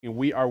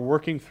We are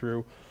working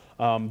through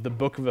the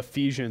book of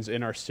Ephesians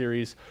in our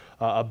series,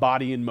 A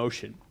Body in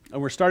Motion.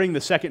 And we're starting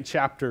the second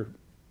chapter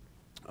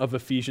of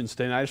Ephesians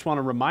today. And I just want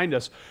to remind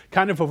us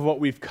kind of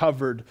what we've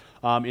covered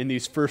in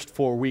these first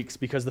 4 weeks,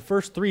 because the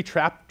first 3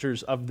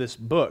 chapters of this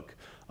book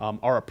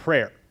are a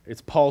prayer.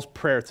 It's Paul's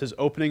prayer. It's his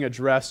opening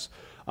address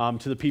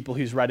to the people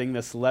he's writing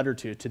this letter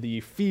to the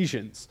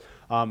Ephesians.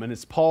 And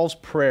it's Paul's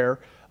prayer,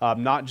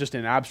 not just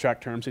in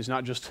abstract terms. He's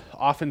not just,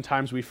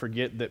 oftentimes we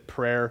forget that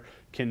prayer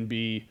can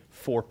be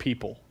for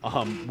people.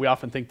 We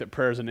often think that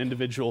prayer is an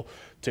individual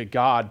to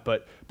God,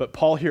 but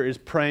Paul here is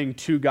praying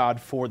to God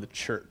for the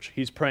church.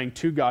 He's praying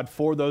to God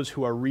for those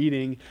who are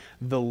reading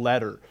the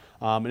letter.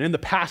 And in the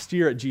past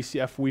year at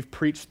GCF, we've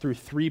preached through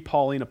 3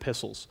 Pauline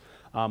epistles.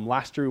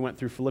 Last year we went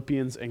through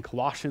Philippians and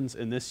Colossians,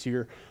 and this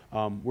year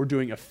we're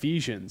doing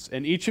Ephesians.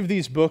 And each of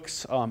these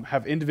books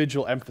have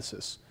individual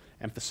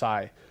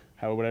emphasi,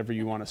 whatever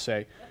you want to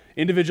say,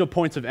 individual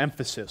points of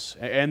emphasis,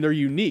 and they're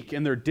unique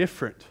and they're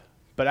different.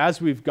 But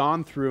as we've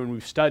gone through and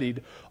we've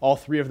studied all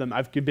 3 of them,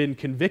 I've been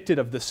convicted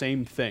of the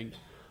same thing,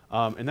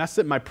 and that's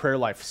that my prayer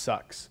life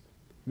sucks.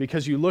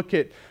 Because you look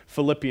at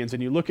Philippians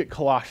and you look at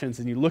Colossians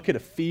and you look at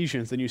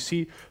Ephesians and you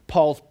see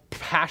Paul's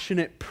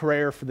passionate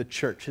prayer for the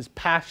church, his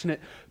passionate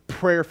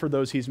prayer for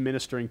those he's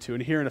ministering to.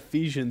 And here in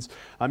Ephesians,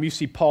 you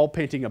see Paul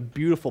painting a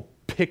beautiful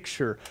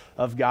picture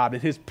of God.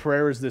 And his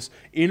prayer is this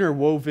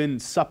interwoven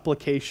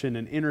supplication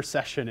and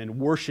intercession and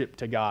worship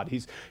to God.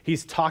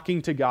 He's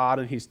talking to God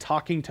and he's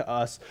talking to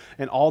us,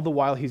 and all the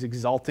while he's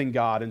exalting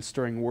God and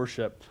stirring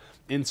worship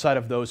inside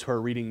of those who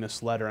are reading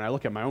this letter. And I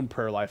look at my own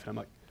prayer life and I'm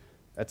like,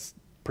 that's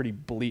pretty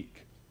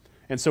bleak.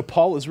 And so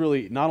Paul is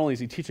really, not only is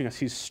he teaching us,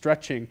 he's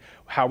stretching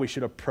how we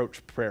should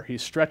approach prayer.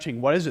 He's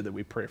stretching what is it that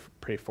we pray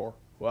for.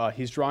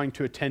 He's drawing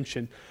to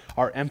attention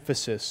our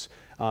emphasis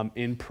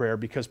in prayer,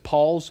 because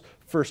Paul's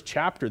first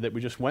chapter that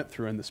we just went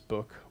through in this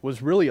book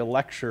was really a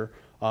lecture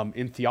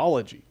in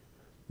theology.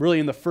 Really,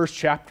 in the first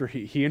chapter,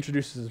 he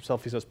introduces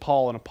himself. He says,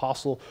 Paul, an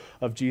apostle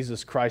of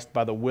Jesus Christ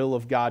by the will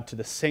of God, to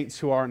the saints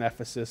who are in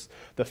Ephesus,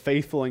 the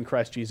faithful in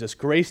Christ Jesus,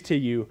 grace to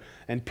you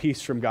and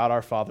peace from God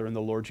our Father and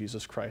the Lord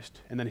Jesus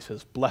Christ. And then he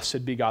says,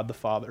 blessed be God the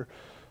Father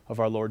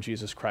of our Lord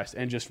Jesus Christ,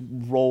 and just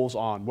rolls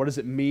on. What does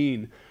it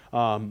mean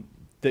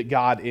that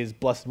God is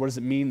blessed? What does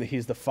it mean that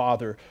he's the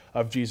Father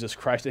of Jesus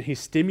Christ? And he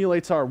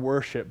stimulates our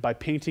worship by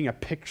painting a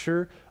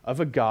picture of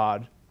a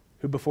God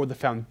who, before the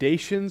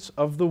foundations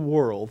of the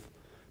world,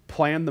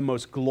 planned the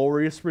most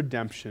glorious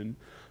redemption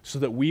so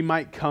that we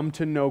might come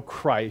to know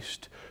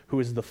Christ,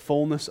 who is the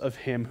fullness of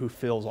him who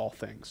fills all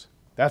things.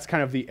 That's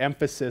kind of the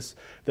emphasis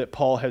that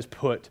Paul has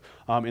put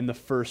in the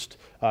first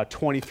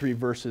 23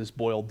 verses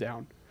boiled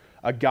down.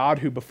 A God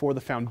who, before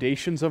the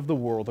foundations of the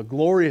world, a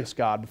glorious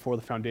God before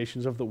the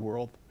foundations of the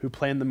world, who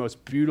planned the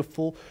most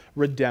beautiful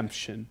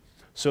redemption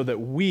so that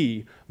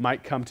we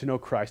might come to know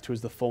Christ, who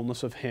is the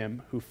fullness of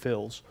him who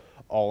fills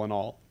all in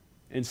all.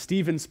 And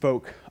Stephen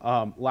spoke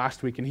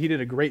last week, and he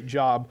did a great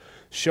job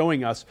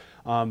showing us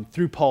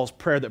through Paul's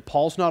prayer that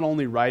Paul's not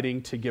only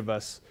writing to give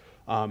us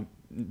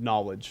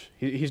knowledge.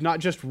 He's not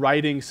just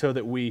writing so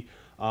that we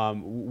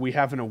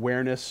have an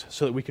awareness,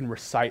 so that we can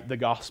recite the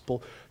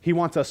gospel. He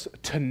wants us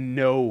to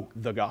know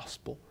the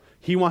gospel.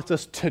 He wants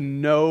us to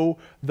know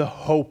the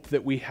hope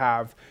that we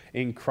have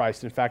in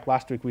Christ. In fact,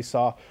 last week we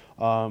saw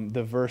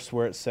the verse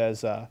where it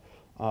says,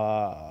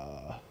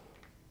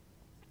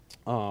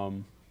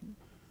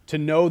 to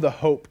know the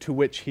hope to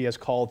which he has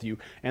called you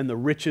and the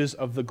riches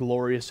of the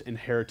glorious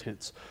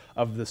inheritance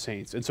of the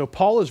saints. And so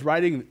Paul is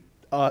writing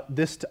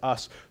this to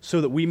us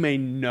so that we may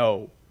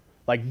know,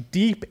 like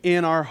deep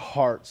in our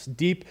hearts,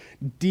 deep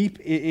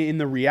in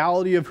the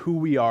reality of who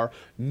we are,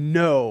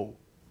 know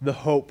the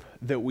hope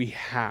that we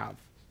have.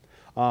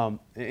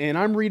 And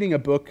I'm reading a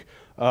book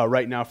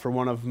right now for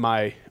one of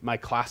my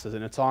classes,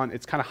 and it's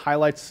kind of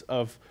highlights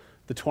of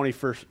the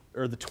 21st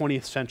or the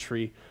 20th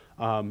century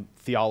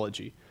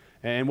theology.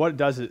 And what it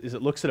does is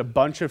it looks at a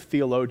bunch of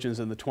theologians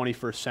in the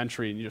 21st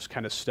century, and you just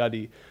kind of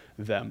study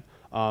them.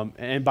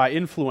 And by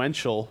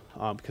influential,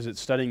 because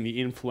it's studying the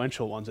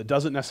influential ones, it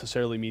doesn't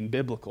necessarily mean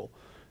biblical.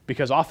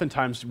 Because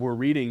oftentimes we're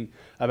reading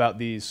about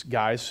these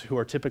guys who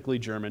are typically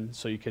German,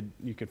 so you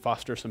could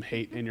foster some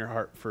hate in your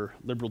heart for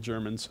liberal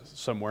Germans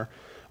somewhere.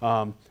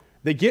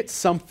 They get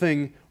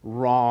something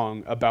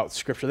wrong about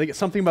Scripture. They get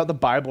something about the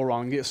Bible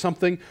wrong. They get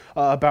something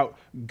about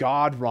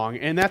God wrong.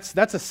 And that's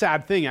a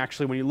sad thing,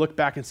 actually, when you look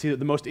back and see that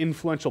the most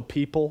influential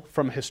people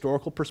from a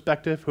historical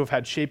perspective who have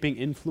had shaping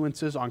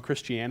influences on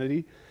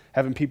Christianity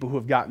have been people who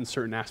have gotten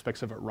certain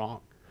aspects of it wrong.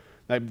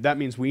 That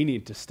means we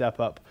need to step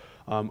up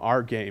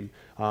our game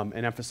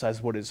and emphasize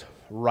what is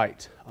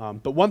right.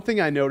 But one thing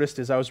I noticed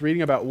is I was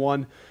reading about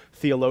one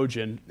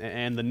theologian,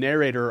 and the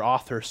narrator or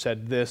author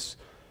said this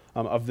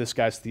of this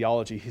guy's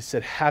theology. He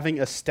said, having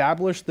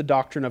established the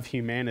doctrine of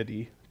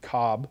humanity,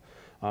 Cobb,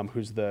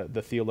 who's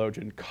the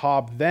theologian,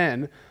 Cobb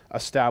then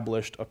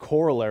established a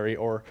corollary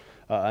or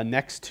a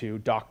next to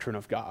doctrine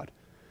of God.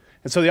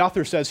 And so the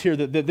author says here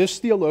that this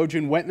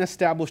theologian went and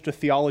established a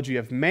theology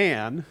of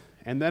man,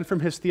 and then from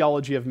his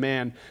theology of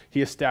man,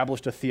 he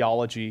established a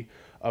theology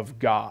of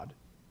God.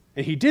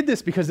 And he did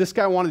this because this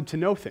guy wanted to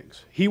know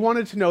things. He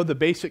wanted to know the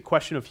basic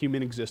question of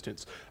human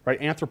existence,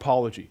 right?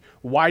 Anthropology.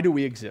 Why do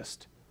we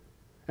exist?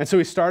 And so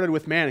he started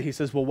with man, and he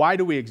says, well, why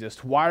do we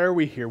exist? Why are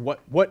we here?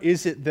 What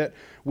is it that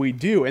we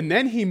do? And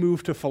then he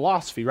moved to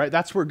philosophy, right?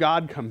 That's where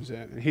God comes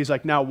in. And he's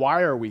like, now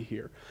why are we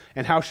here?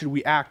 And how should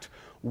we act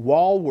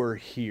while we're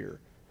here?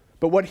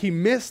 But what he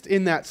missed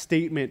in that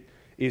statement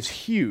is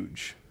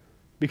huge.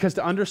 Because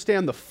to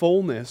understand the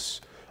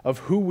fullness of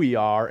who we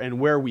are and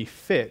where we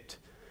fit,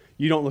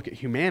 you don't look at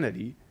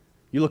humanity,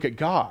 you look at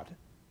God.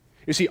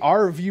 You see,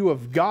 our view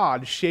of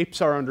God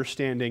shapes our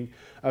understanding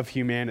of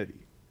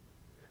humanity.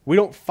 We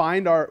don't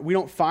find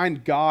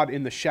God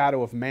in the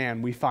shadow of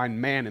man, we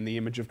find man in the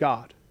image of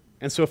God.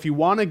 And so if you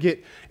want to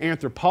get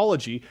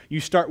anthropology, you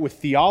start with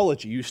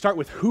theology. You start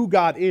with who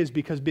God is,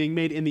 because being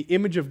made in the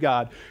image of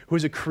God, who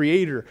is a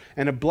creator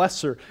and a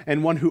blesser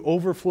and one who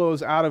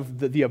overflows out of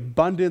the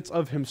abundance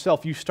of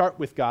himself, you start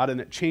with God, and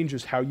it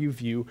changes how you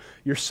view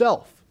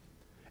yourself.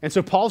 And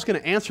so Paul's going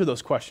to answer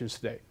those questions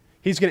today.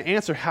 He's going to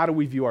answer, how do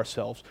we view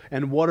ourselves,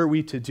 and what are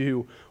we to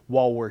do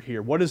while we're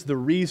here? What is the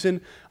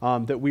reason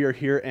that we are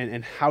here,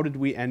 and how did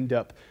we end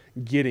up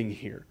getting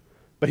here?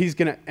 But he's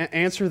going to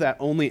answer that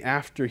only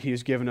after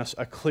he's given us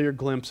a clear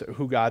glimpse at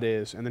who God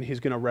is, and then he's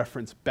going to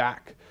reference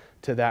back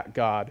to that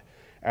God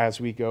as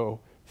we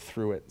go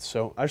through it.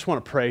 So I just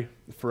want to pray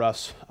for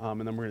us, and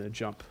then we're going to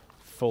jump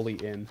fully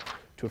in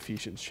to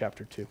Ephesians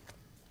chapter 2.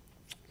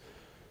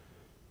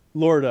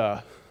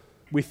 Lord,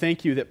 we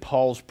thank you that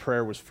Paul's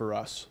prayer was for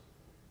us.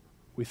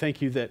 We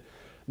thank you that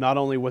not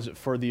only was it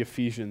for the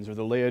Ephesians or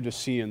the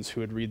Laodiceans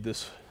who would read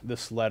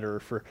this letter,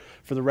 for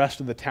the rest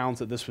of the towns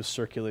that this was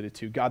circulated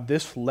to. God,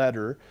 this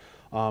letter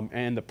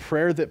and the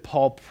prayer that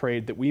Paul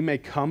prayed, that we may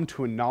come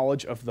to a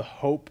knowledge of the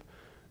hope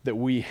that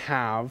we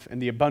have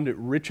and the abundant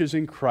riches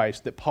in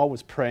Christ, that Paul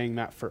was praying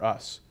that for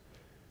us.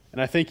 And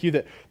I thank you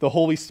that the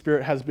Holy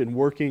Spirit has been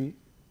working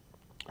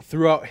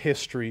throughout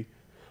history,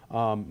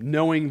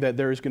 knowing that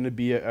there is going to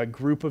be a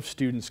group of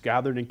students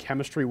gathered in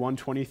Chemistry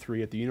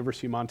 123 at the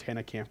University of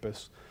Montana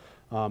campus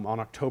on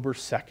October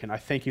 2nd. I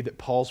thank you that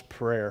Paul's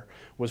prayer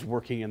was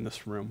working in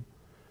this room.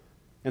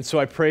 And so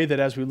I pray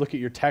that as we look at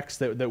your text,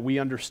 that we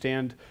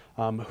understand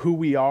who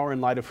we are in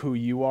light of who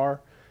you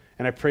are.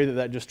 And I pray that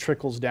that just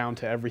trickles down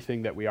to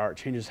everything that we are. It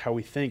changes how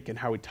we think and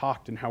how we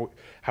talk and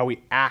how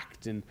we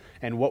act and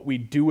what we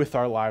do with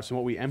our lives and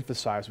what we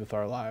emphasize with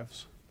our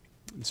lives.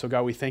 And so,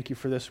 God, we thank you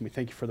for this, and we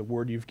thank you for the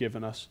word you've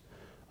given us.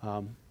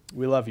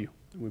 We love you,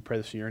 and we pray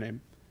this in your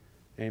name.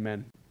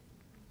 Amen.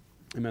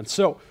 Amen.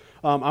 So,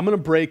 I'm going to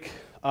break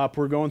up.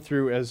 We're going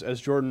through, as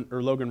Jordan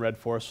or Logan read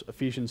for us,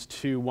 Ephesians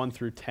 2, 1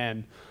 through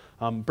 10.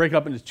 Break it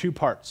up into two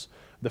parts.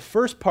 The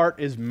first part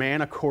is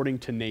man according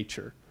to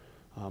nature.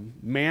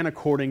 Man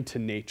according to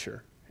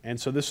nature. And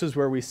so this is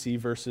where we see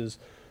verses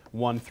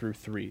 1 through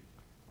 3.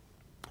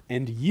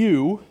 And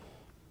you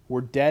were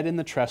dead in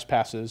the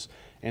trespasses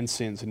and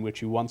sins in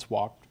which you once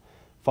walked,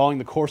 following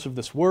the course of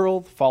this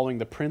world, following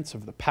the prince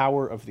of the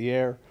power of the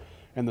air,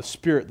 and the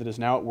spirit that is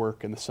now at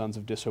work in the sons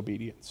of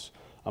disobedience,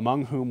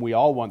 among whom we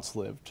all once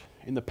lived,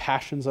 in the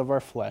passions of our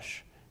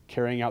flesh,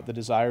 carrying out the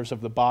desires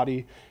of the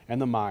body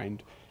and the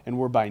mind, and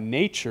were by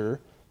nature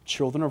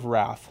children of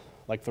wrath,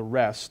 like the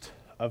rest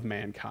of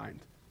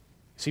mankind.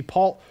 See,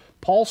 Paul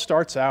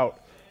starts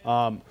out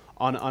on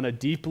a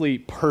deeply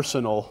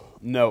personal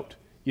note.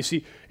 You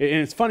see, and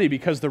it's funny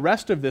because the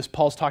rest of this,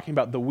 Paul's talking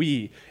about the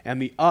we and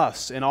the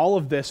us and all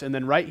of this, and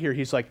then right here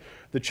he's like,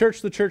 the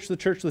church,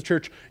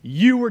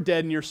 you were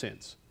dead in your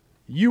sins.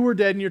 You were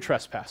dead in your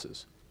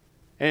trespasses.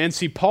 And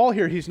see, Paul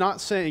here, he's not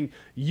saying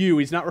you,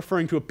 he's not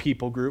referring to a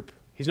people group.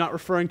 He's not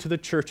referring to the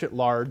church at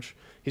large.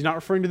 He's not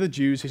referring to the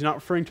Jews. He's not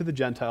referring to the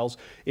Gentiles.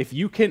 If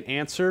you can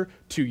answer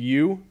to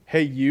you,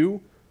 hey you,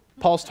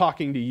 Paul's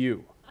talking to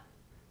you.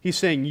 He's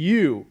saying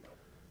you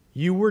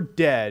were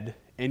dead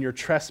in your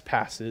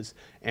trespasses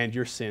and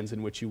your sins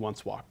in which you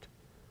once walked.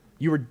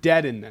 You were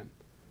dead in them.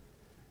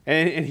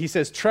 And he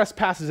says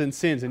trespasses and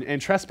sins,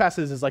 and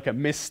trespasses is like a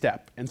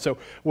misstep. And so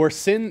where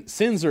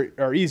sins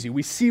are easy,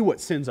 we see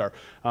what sins are.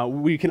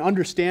 We can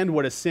understand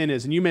what a sin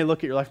is. And you may look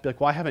at your life and be like,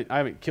 well, I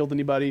haven't killed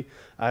anybody.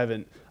 I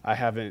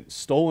haven't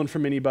stolen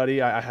from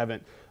anybody. I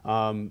haven't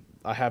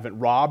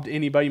robbed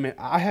anybody.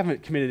 I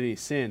haven't committed any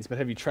sins, but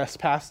have you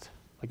trespassed?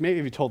 Like maybe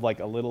have you told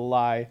like a little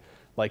lie?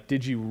 Like,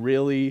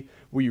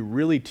 were you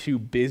really too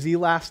busy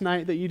last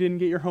night that you didn't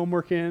get your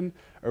homework in?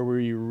 Or were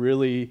you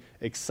really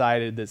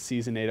excited that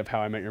season 8 of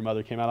How I Met Your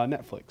Mother came out on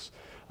Netflix?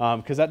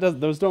 Because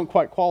those don't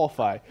quite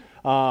qualify.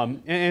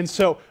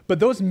 But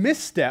those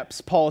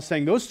missteps, Paul is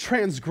saying, those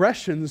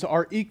transgressions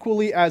are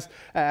equally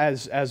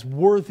as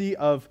worthy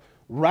of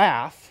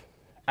wrath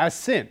as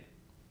sin.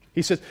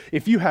 He says,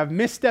 if you have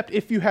misstepped,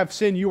 if you have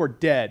sinned, you are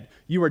dead.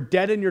 You are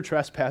dead in your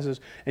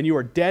trespasses, and you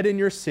are dead in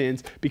your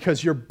sins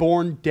because you're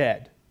born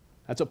dead.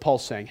 That's what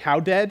Paul's saying. How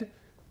dead?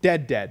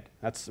 Dead.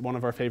 That's one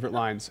of our favorite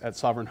lines at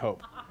Sovereign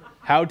Hope.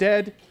 How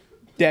dead?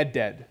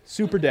 Dead.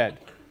 Super dead.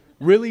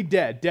 Really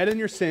dead. Dead in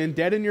your sin,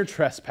 dead in your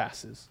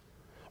trespasses.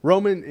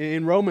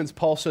 In Romans,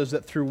 Paul says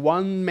that through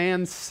one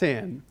man's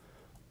sin,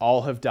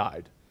 all have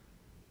died.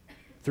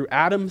 Through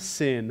Adam's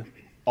sin,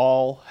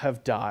 all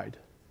have died.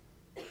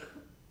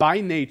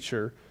 By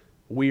nature,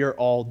 we are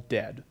all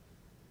dead.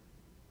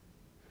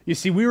 You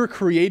see, we were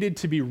created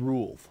to be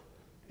ruled.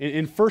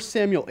 In 1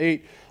 Samuel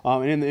 8,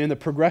 and in the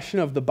progression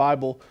of the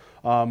Bible,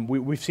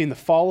 we've seen the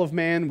fall of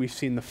man, we've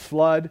seen the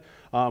flood,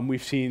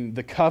 we've seen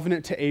the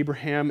covenant to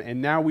Abraham,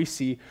 and now we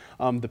see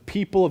the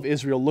people of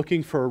Israel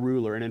looking for a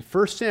ruler. And in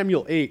 1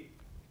 Samuel 8,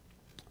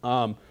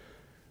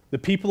 the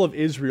people of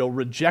Israel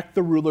reject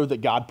the ruler that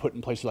God put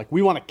in place. They're like,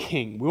 we want a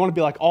king. We want to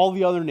be like all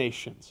the other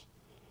nations.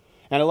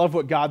 And I love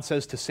what God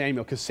says to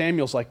Samuel, because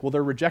Samuel's like, well,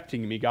 they're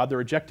rejecting me, God. They're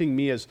rejecting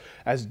me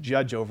as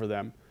judge over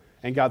them.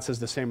 And God says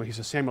to Samuel, he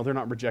says, Samuel, they're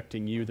not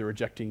rejecting you. They're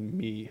rejecting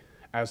me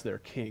as their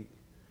king.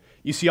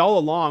 You see, all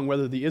along,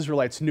 whether the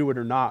Israelites knew it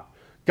or not,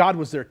 God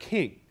was their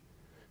king.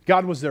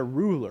 God was their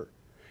ruler.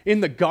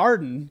 In the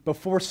garden,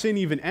 before sin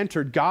even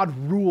entered, God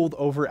ruled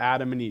over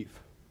Adam and Eve.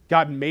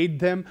 God made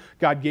them.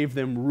 God gave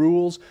them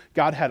rules.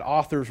 God had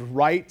authors'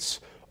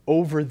 rights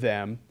over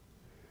them.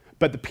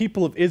 But the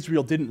people of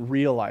Israel didn't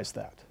realize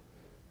that.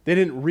 They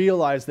didn't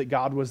realize that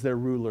God was their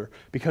ruler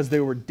because they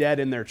were dead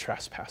in their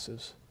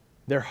trespasses.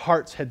 Their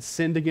hearts had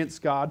sinned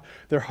against God.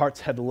 Their hearts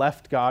had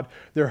left God.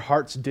 Their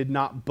hearts did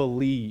not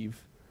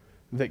believe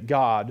that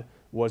God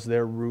was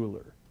their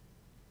ruler.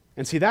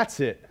 And see, that's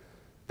it.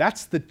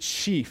 That's the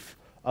chief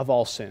of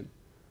all sin.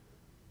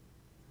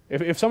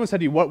 If someone said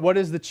to you, what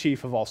is the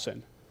chief of all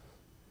sin?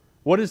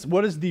 What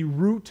is the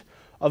root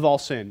of all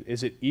sin?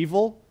 Is it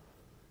evil?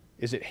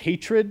 Is it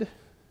hatred?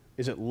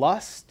 Is it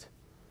lust?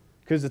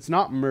 Because it's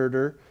not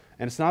murder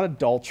and it's not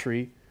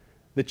adultery.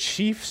 The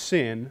chief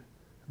sin,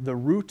 the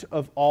root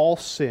of all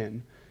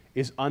sin,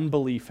 is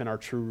unbelief in our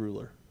true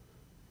ruler.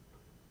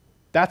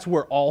 That's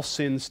where all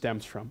sin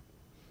stems from.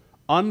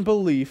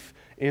 Unbelief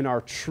in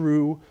our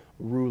true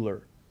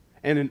ruler.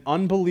 And in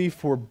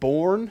unbelief we're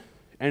born,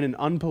 and in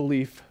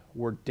unbelief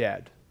we're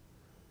dead.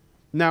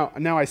 Now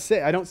what I say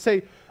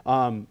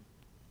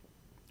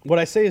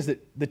is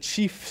that the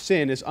chief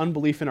sin is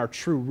unbelief in our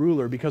true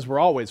ruler because we're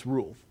always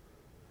ruled.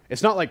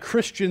 It's not like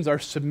Christians are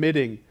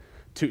submitting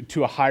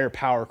to a higher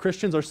power.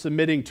 Christians are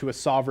submitting to a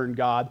sovereign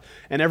God,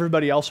 and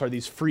everybody else are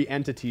these free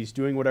entities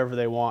doing whatever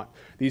they want,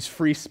 these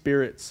free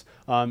spirits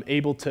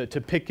able to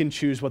pick and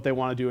choose what they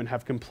want to do and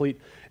have complete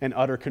and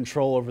utter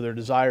control over their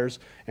desires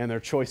and their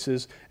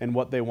choices and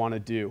what they want to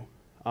do.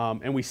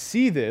 And we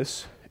see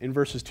this in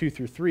verses 2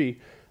 through 3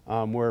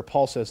 where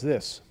Paul says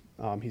this.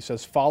 He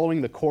says,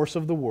 following the course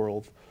of the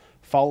world,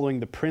 following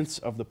the prince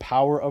of the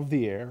power of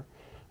the air,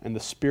 and the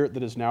spirit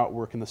that is now at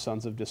work in the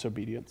sons of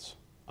disobedience,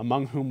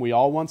 among whom we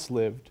all once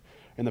lived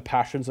in the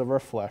passions of our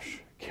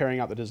flesh,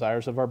 carrying out the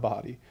desires of our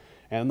body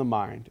and the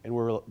mind, and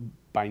were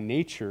by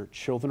nature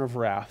children of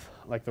wrath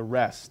like the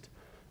rest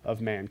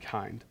of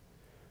mankind.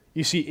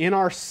 You see, in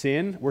our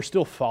sin, we're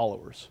still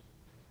followers.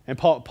 And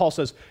Paul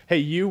says, hey,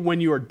 you,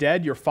 when you are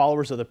dead, you're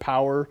followers of the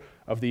power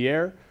of the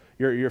air.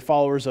 You're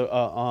followers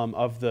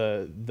of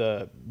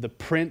the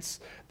prince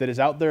that is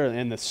out there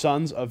and the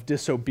sons of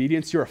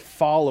disobedience. You're a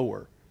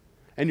follower.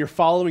 And you're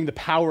following the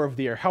power of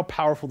the air. How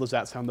powerful does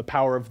that sound? The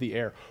power of the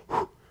air.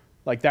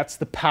 Like that's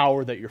the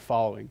power that you're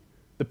following.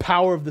 The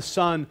power of the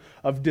son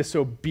of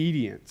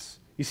disobedience.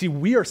 You see,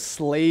 we are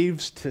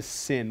slaves to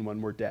sin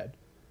when we're dead.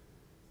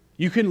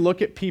 You can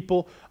look at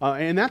people,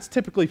 and that's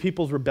typically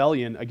people's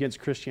rebellion against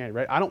Christianity,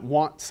 right? I don't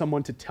want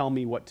someone to tell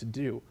me what to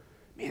do.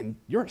 Man,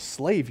 you're a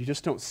slave. You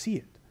just don't see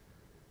it.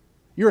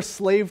 You're a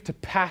slave to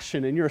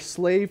passion, and you're a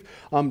slave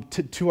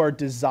to our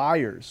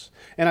desires.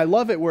 And I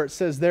love it where it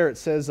says there, it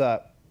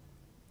said,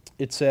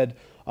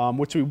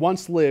 which we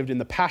once lived in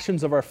the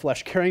passions of our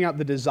flesh, carrying out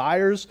the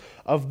desires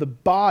of the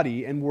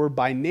body, and were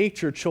by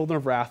nature children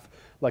of wrath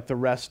like the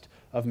rest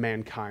of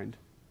mankind.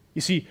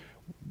 You see,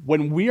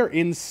 when we are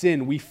in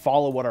sin, we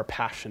follow what our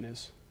passion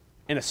is.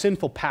 And a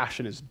sinful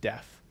passion is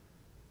death.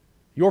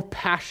 Your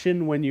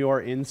passion when you are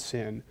in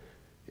sin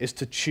is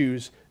to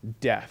choose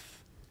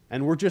death.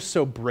 And we're just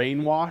so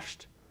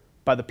brainwashed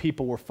by the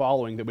people we're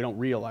following that we don't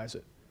realize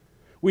it.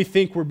 We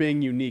think we're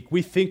being unique.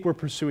 We think we're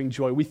pursuing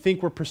joy. We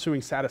think we're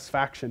pursuing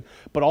satisfaction.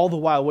 But all the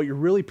while, what you're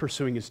really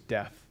pursuing is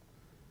death.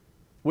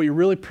 What you're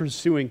really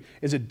pursuing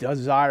is a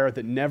desire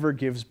that never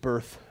gives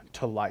birth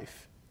to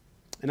life.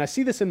 And I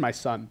see this in my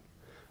son.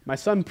 My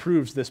son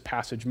proves this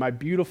passage. My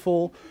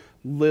beautiful,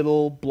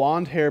 little,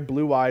 blonde-haired,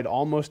 blue-eyed,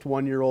 almost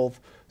one-year-old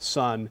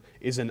son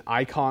is an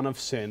icon of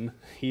sin.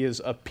 He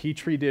is a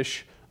petri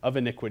dish of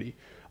iniquity.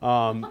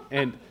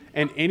 And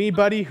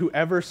anybody who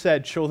ever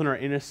said children are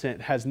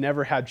innocent has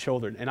never had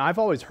children. And I've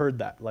always heard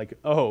that, like,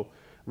 oh,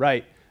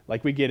 right,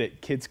 like we get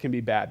it, kids can be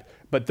bad.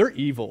 But they're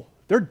evil.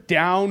 They're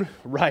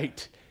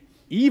downright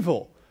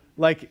evil.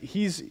 Like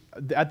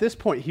at this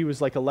point, he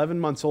was like 11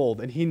 months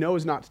old, and he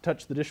knows not to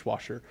touch the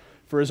dishwasher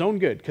for his own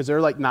good, because there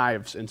are like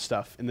knives and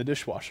stuff in the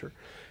dishwasher.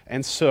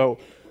 And so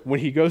when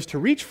he goes to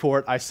reach for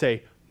it, I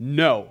say,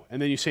 no.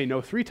 And then you say no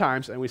 3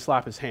 times, and we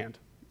slap his hand.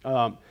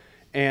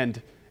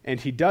 And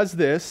he does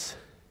this,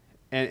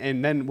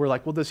 And then we're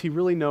like, well, does he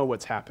really know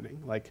what's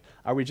happening? Like,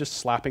 are we just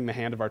slapping the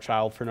hand of our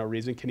child for no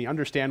reason? Can he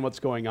understand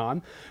what's going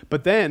on?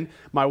 But then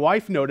my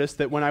wife noticed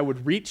that when I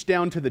would reach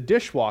down to the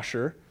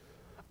dishwasher,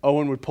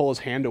 Owen would pull his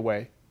hand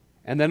away.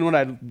 And then when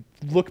I'd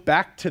look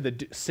back to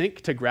the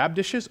sink to grab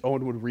dishes,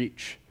 Owen would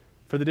reach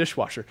for the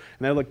dishwasher.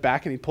 And I'd look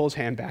back and he'd pull his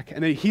hand back.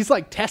 And then he's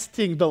like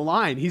testing the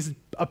line. He's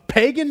a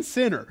pagan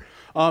sinner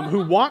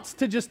who wants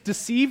to just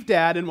deceive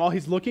dad, and while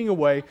he's looking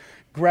away,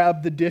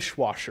 grab the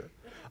dishwasher.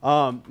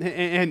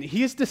 And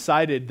he has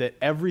decided that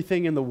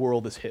everything in the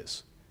world is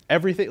his.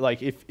 Everything,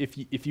 like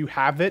if you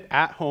have it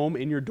at home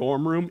in your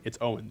dorm room, it's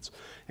Owen's.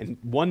 And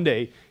one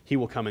day he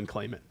will come and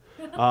claim it.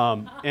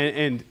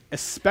 And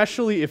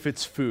especially if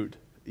it's food.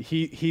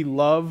 He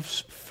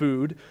loves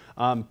food,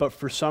 but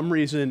for some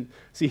reason,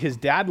 see, his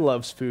dad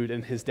loves food,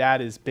 and his dad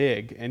is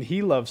big, and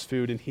he loves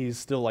food, and he's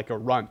still like a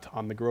runt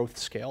on the growth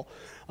scale.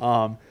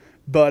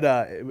 But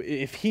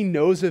if he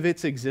knows of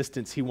its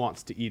existence, he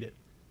wants to eat it.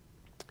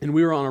 And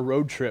we were on a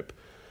road trip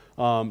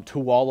to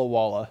Walla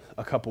Walla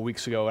a couple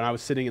weeks ago, and I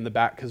was sitting in the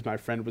back because my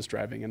friend was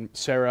driving, and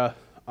Sarah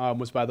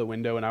was by the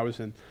window, and I was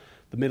in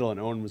the middle, and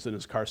Owen was in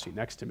his car seat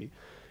next to me.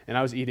 And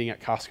I was eating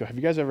at Costco. Have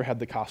you guys ever had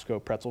the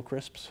Costco pretzel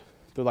crisps?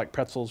 They're like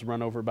pretzels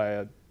run over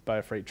by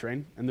a freight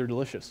train, and they're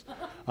delicious.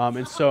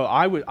 And so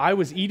I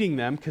was eating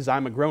them because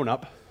I'm a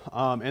grown-up,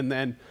 and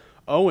then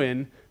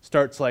Owen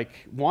starts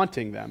like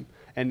wanting them,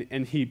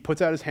 and he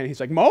puts out his hand, and he's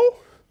like, Mo?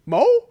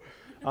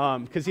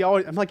 Because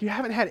I'm like, you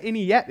haven't had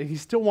any yet, and he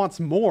still wants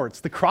more. It's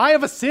the cry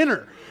of a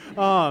sinner.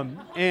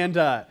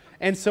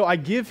 And so I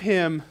give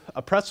him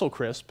a pretzel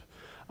crisp,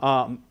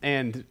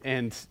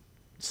 and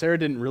Sarah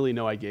didn't really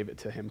know I gave it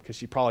to him because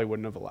she probably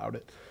wouldn't have allowed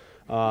it.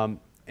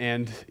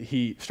 And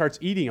he starts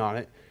eating on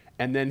it,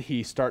 and then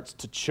he starts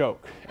to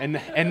choke, and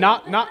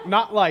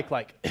not like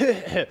like.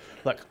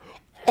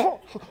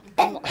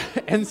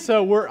 And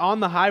so we're on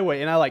the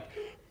highway, and I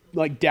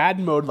like dad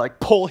mode, like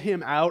pull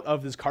him out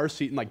of his car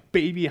seat and like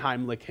baby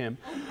Heimlich him,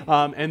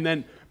 and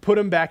then put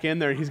him back in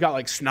there. He's got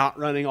like snot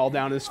running all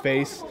down his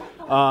face,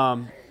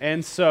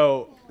 and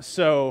so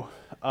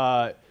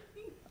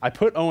I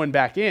put Owen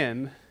back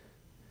in,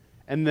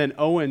 and then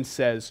Owen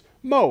says,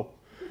 Mo,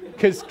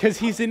 because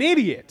he's an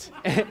idiot,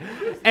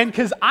 and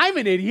because I'm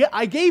an idiot,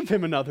 I gave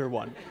him another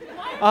one,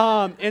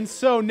 and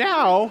so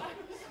now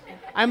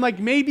I'm like,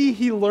 maybe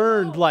he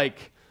learned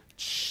like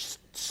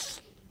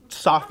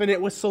soften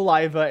it with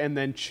saliva and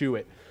then chew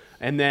it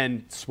and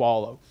then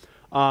swallow.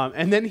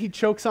 And then he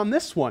chokes on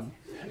this one,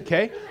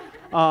 okay?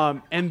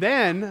 And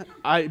then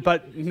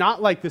but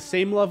not like the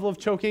same level of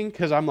choking,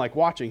 because I'm like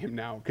watching him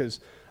now, because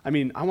I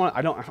mean, I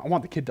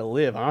want the kid to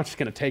live. I'm not just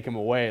going to take him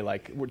away.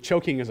 Like,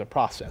 choking is a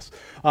process.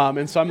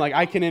 And so I'm like,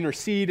 I can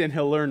intercede and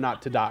he'll learn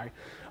not to die.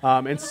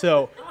 And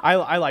so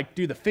I like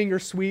do the finger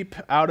sweep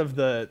out of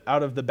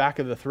the back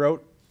of the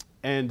throat,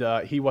 and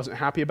he wasn't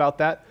happy about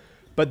that.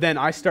 But then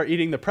I start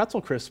eating the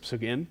pretzel crisps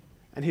again,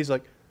 and he's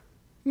like,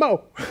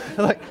 Mo.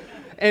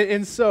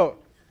 and so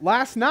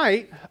last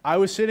night, I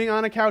was sitting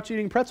on a couch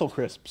eating pretzel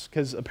crisps,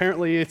 because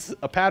apparently it's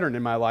a pattern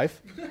in my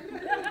life.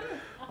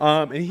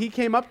 And he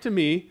came up to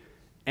me,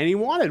 and he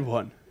wanted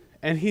one.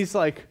 And he's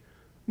like,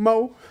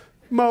 Mo.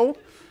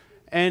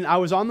 And I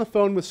was on the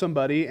phone with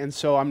somebody, and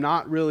so I'm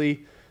not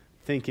really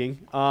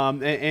thinking.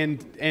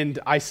 And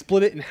I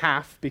split it in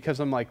half,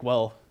 because I'm like,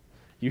 well,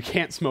 you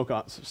can't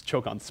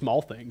choke on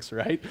small things,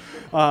 right?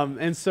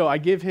 And so I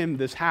give him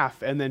this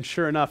half, and then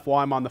sure enough,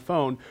 while I'm on the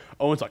phone,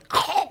 Owen's like,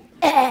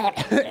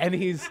 and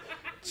he's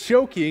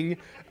choking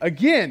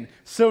again.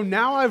 So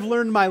now I've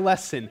learned my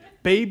lesson.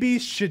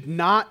 Babies should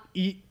not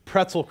eat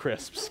pretzel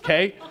crisps,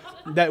 okay?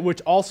 Which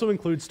also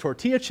includes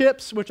tortilla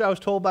chips, which I was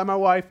told by my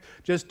wife,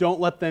 just don't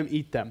let them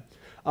eat them.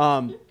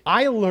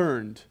 I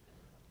learned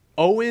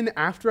Owen,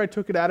 after I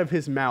took it out of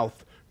his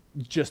mouth,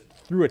 just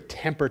threw a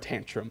temper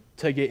tantrum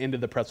to get into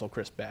the pretzel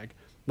crisp bag.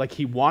 Like,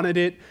 he wanted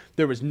it.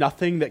 There was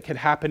nothing that could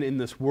happen in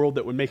this world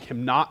that would make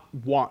him not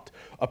want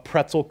a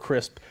pretzel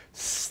crisp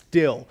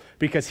still,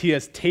 because he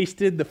has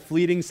tasted the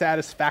fleeting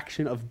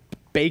satisfaction of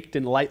baked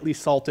and lightly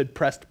salted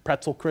pressed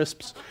pretzel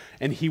crisps,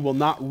 and he will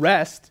not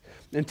rest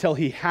until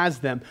he has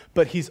them.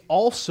 But he's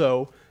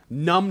also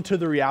numb to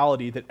the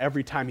reality that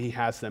every time he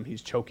has them,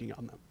 he's choking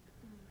on them.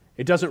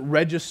 It doesn't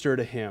register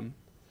to him,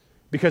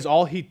 because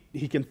all he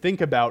can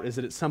think about is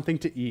that it's something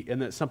to eat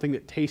and that it's something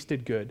that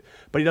tasted good,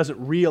 but he doesn't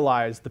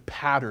realize the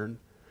pattern,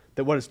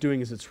 that what it's doing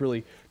is it's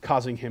really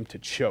causing him to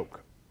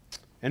choke.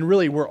 And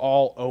really, we're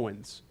all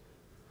Owens.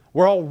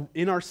 We're all,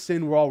 in our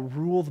sin, we're all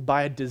ruled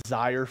by a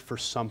desire for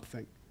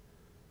something.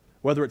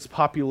 Whether it's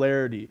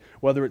popularity,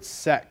 whether it's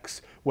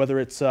sex, whether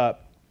it's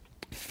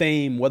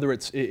fame, whether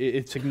it's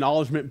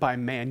acknowledgement by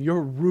man,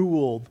 you're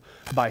ruled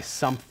by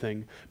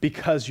something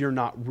because you're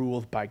not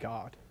ruled by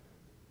God.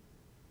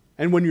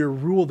 And when you're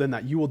ruled in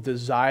that, you will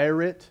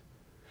desire it,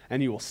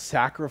 and you will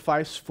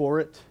sacrifice for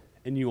it,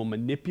 and you will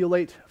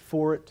manipulate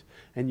for it,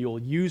 and you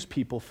will use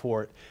people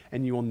for it,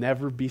 and you will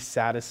never be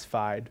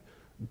satisfied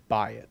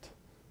by it.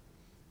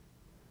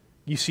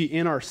 You see,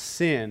 in our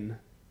sin,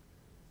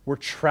 we're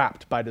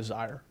trapped by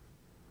desire.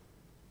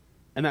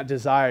 And that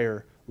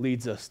desire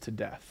leads us to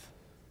death.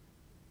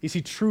 You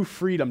see, true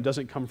freedom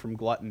doesn't come from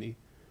gluttony.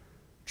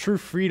 True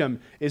freedom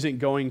isn't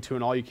going to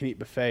an all-you-can-eat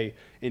buffet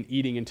and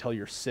eating until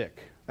you're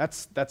sick.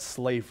 That's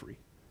slavery.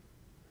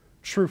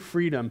 True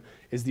freedom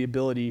is the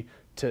ability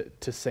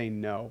to say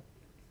no.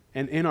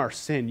 And in our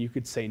sin, you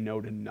could say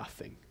no to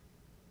nothing.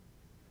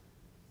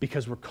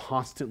 Because we're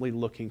constantly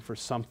looking for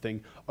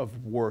something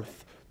of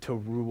worth to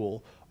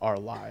rule our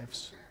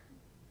lives.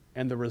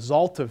 And the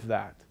result of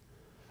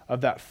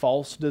that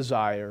false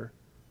desire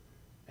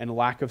and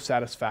lack of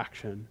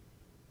satisfaction,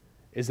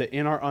 is that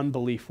in our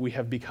unbelief, we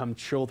have become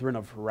children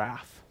of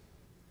wrath,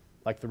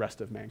 like the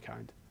rest of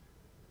mankind.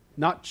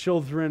 Not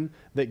children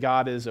that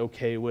God is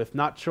okay with,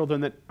 not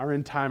children that are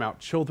in timeout,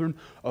 children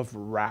of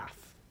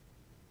wrath,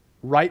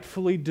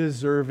 rightfully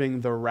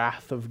deserving the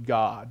wrath of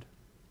God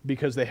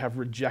because they have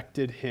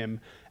rejected him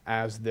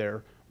as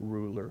their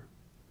ruler.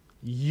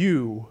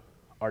 You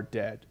are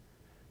dead.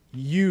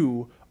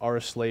 You are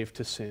a slave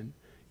to sin.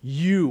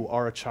 You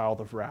are a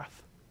child of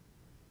wrath.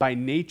 By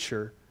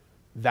nature,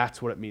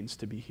 that's what it means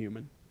to be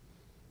human.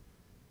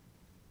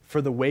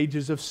 For the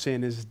wages of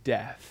sin is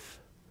death,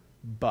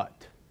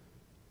 but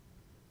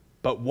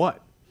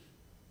what?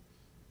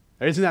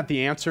 Isn't that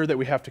the answer that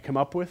we have to come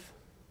up with?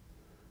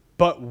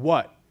 But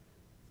what?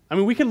 I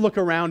mean, we can look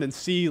around and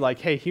see, like,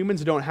 hey,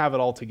 humans don't have it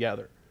all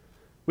together.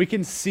 We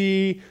can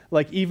see,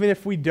 like, even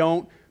if we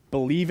don't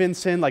believe in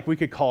sin, like, we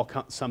could call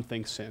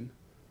something sin.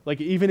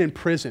 Like, even in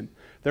prison,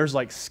 there's,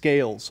 like,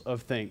 scales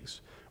of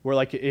things. Where,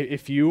 like,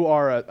 if you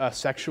are a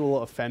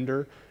sexual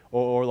offender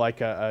or like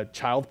a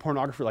child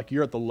pornographer, like,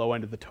 you're at the low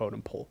end of the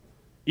totem pole.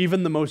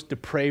 Even the most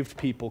depraved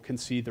people can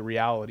see the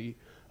reality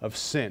of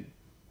sin.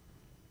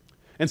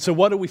 And so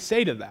what do we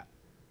say to that?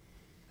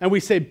 And we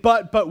say,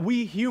 but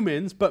we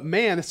humans, but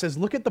man, it says,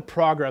 look at the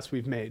progress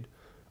we've made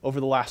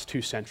over the last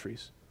 2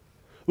 centuries.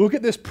 Look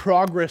at this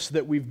progress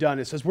that we've done.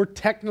 It says we're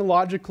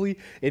technologically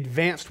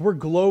advanced, we're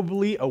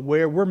globally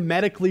aware, we're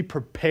medically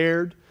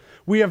prepared.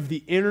 We have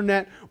the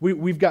internet,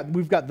 we've got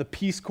the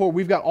Peace Corps,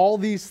 we've got all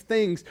these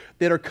things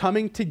that are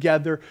coming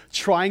together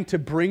trying to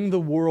bring the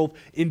world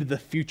into the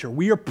future.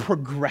 We are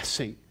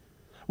progressing.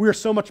 We are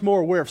so much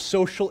more aware of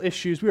social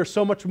issues. We are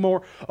so much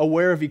more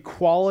aware of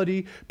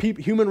equality.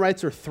 Human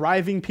rights are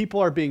thriving. People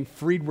are being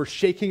freed. We're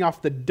shaking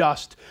off the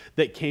dust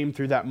that came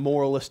through that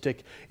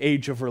moralistic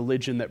age of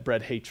religion that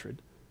bred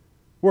hatred.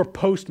 We're a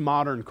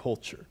postmodern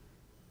culture.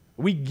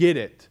 We get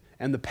it,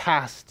 and the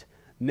past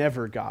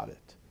never got it.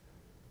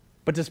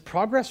 But does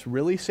progress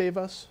really save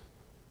us?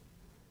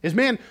 Is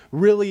man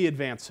really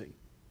advancing?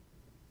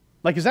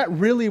 Like, is that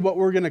really what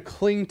we're going to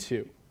cling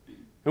to?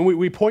 And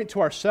we point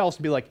to ourselves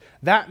and be like,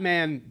 that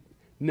man,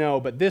 no,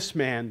 but this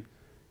man,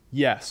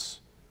 yes.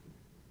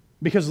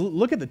 Because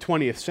look at the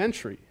 20th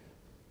century.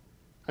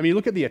 I mean,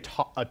 look at the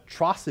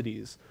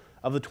atrocities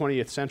of the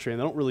 20th century,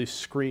 and they don't really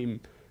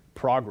scream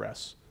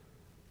progress.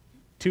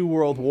 2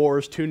 world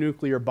wars, 2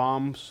 nuclear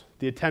bombs,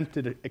 the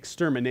attempted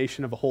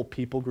extermination of a whole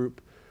people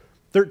group,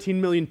 13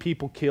 million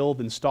people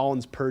killed in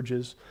Stalin's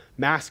purges,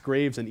 mass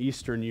graves in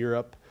Eastern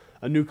Europe,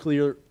 a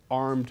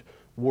nuclear-armed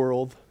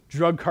world,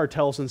 drug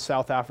cartels in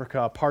South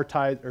Africa,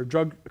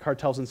 drug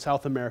cartels in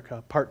South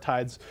America,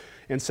 apartheids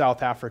in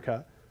South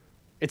Africa.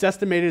 It's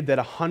estimated that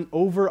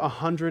over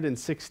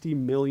 160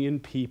 million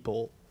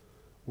people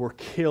were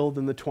killed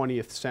in the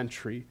 20th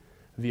century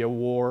via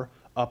war,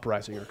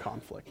 uprising, or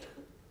conflict.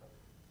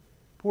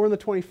 But we're in the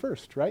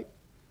 21st, right?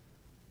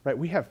 Right,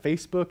 we have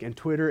Facebook and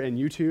Twitter and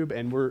YouTube,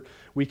 and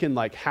we can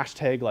like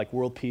hashtag like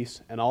world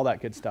peace and all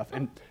that good stuff,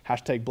 and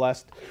hashtag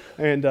blessed,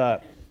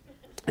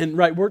 and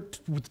right, we're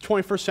the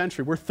 21st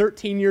century. We're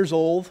 13 years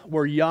old.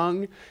 We're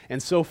young,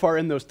 and so far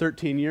in those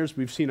 13 years,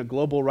 we've seen a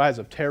global rise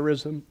of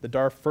terrorism, the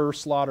Darfur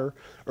slaughter,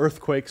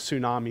 earthquakes,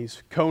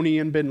 tsunamis, Coney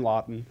and Bin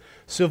Laden,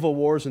 civil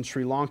wars in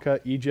Sri Lanka,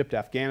 Egypt,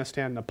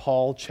 Afghanistan,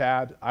 Nepal,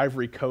 Chad,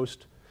 Ivory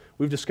Coast.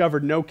 We've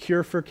discovered no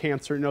cure for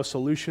cancer, no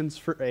solutions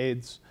for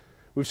AIDS.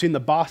 We've seen the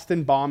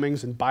Boston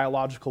bombings and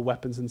biological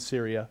weapons in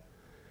Syria.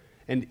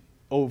 And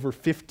over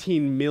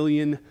 15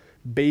 million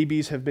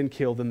babies have been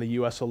killed in the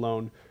U.S.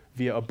 alone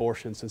via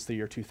abortion since the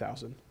year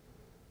 2000.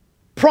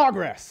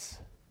 Progress!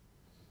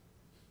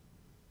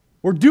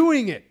 We're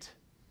doing it!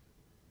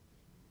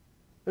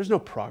 There's no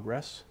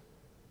progress.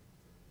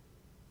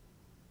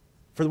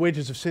 For the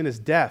wages of sin is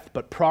death,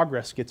 but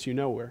progress gets you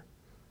nowhere.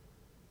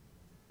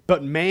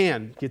 But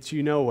man gets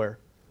you nowhere.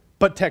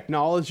 But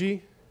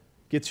technology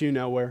gets you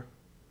nowhere.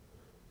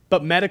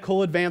 But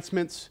medical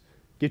advancements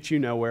get you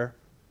nowhere.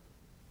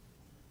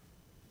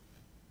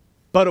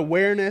 But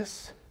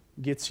awareness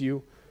gets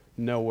you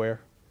nowhere.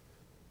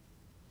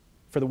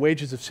 For the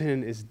wages of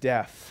sin is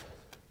death,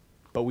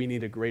 but we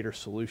need a greater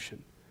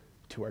solution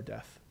to our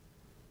death.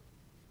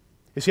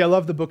 You see, I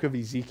love the book of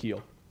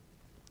Ezekiel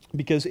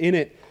because in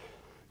it,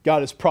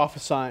 God is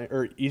prophesying,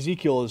 or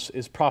Ezekiel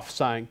is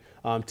prophesying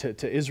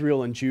to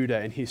Israel and Judah,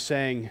 and he's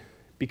saying,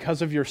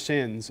 because of your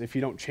sins, if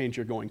you don't change,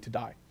 you're going to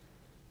die.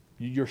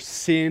 Your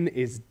sin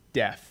is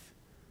death.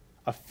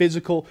 A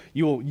physical,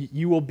 your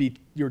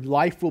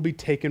life will be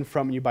taken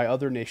from you by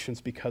other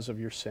nations because of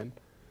your sin.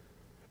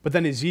 But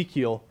then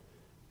Ezekiel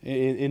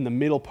in the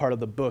middle part of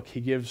the book, he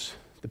gives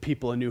the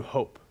people a new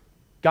hope.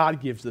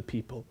 God gives the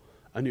people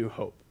a new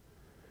hope.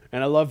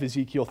 And I love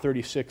Ezekiel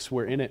 36,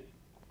 where in it,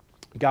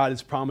 God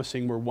is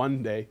promising where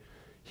one day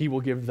he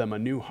will give them a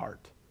new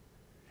heart.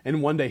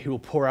 And one day he will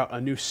pour out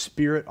a new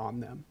spirit on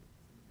them.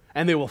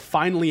 And they will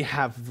finally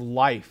have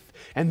life.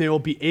 And they will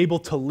be able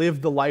to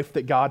live the life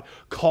that God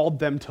called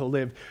them to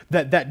live.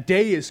 That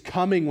day is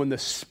coming when the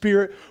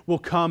Spirit will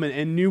come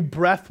and new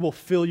breath will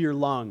fill your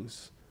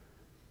lungs.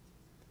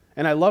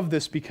 And I love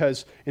this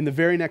because in the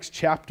very next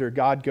chapter,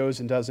 God goes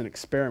and does an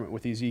experiment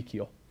with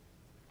Ezekiel.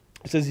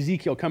 It says,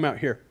 Ezekiel, come out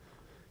here.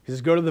 He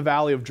says, go to the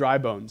valley of dry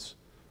bones.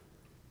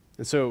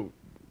 And so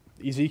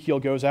Ezekiel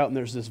goes out and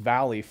there's this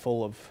valley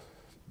full of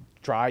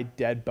dry,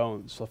 dead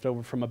bones left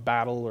over from a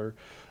battle or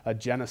a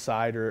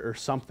genocide or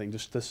something.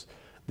 Just this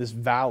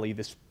valley,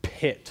 this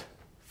pit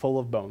full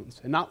of bones.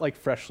 And not like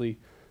freshly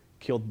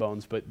killed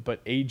bones, but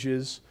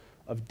ages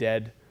of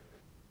dead,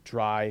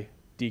 dry,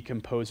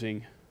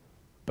 decomposing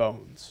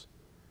bones.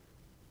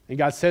 And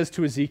God says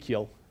to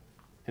Ezekiel,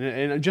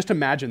 and just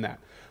imagine that.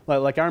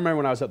 Like I remember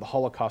when I was at the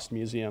Holocaust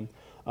Museum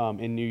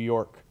in New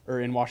York, or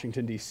in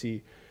Washington,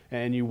 D.C.,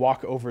 and you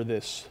walk over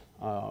this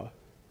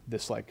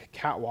like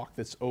catwalk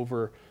that's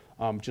over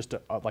just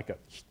like a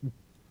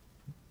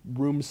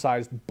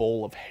room-sized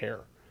bowl of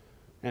hair.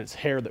 And it's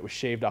hair that was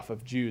shaved off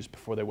of Jews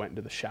before they went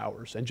into the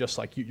showers. And just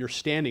like you're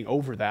standing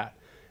over that,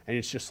 and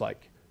it's just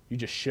like you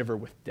just shiver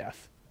with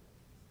death.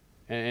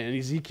 And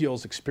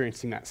Ezekiel's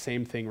experiencing that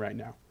same thing right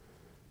now.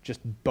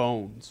 Just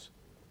bones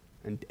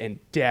and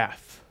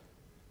death.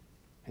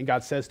 And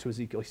God says to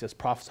Ezekiel, he says,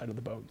 prophesy to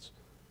the bones.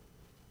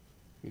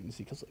 And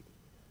Ezekiel's like,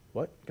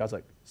 what? God's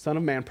like, Son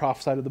of man,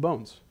 prophesy to the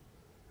bones.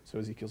 So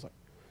Ezekiel's like,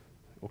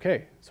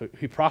 okay. So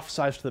he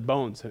prophesies to the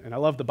bones. And I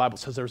love the Bible. It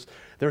says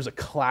there's a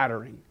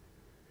clattering.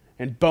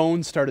 And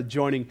bones started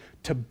joining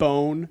to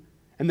bone.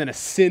 And then a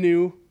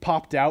sinew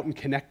popped out and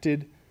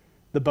connected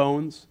the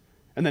bones.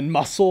 And then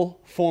muscle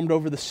formed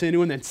over the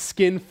sinew. And then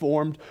skin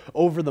formed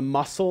over the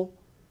muscle.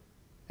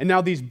 And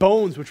now these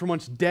bones, which were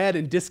once dead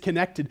and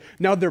disconnected,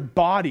 now they're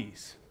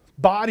bodies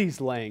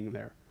laying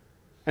there.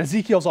 And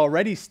Ezekiel's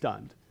already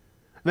stunned.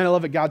 And then I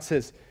love it, God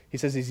says, he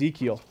says,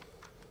 Ezekiel,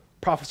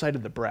 prophesy to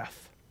the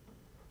breath.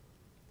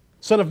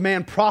 Son of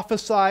man,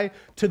 prophesy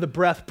to the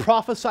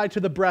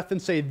breath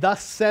and say,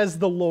 thus says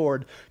the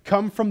Lord,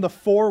 come from the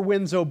four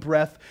winds, O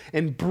breath,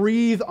 and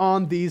breathe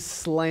on these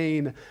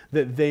slain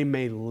that they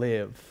may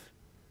live.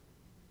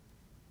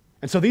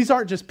 And so these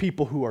aren't just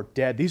people who are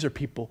dead. These are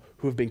people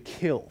who have been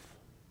killed.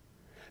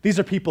 These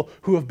are people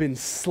who have been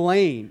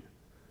slain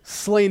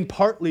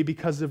partly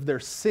because of their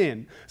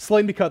sin,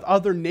 slain because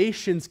other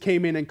nations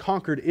came in and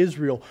conquered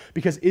Israel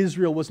because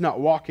Israel was not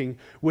walking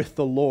with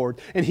the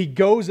Lord. And he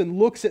goes and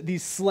looks at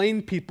these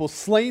slain people,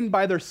 slain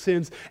by their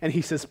sins, and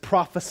he says,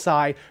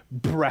 prophesy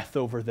breath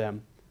over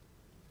them.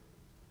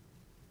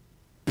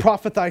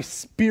 Prophesy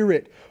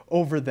spirit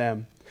over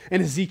them.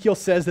 And Ezekiel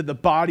says that the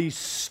bodies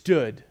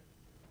stood.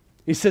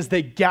 He says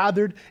they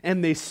gathered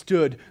and they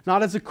stood,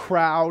 not as a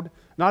crowd,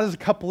 not as a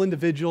couple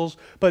individuals,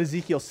 but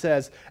Ezekiel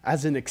says,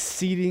 as an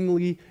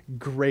exceedingly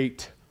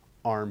great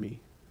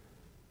army.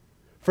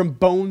 From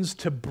bones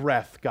to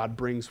breath, God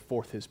brings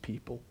forth his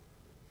people.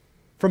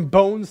 From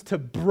bones to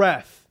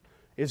breath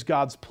is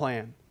God's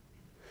plan.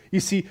 You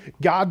see,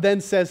 God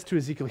then says to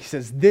Ezekiel, he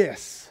says,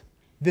 this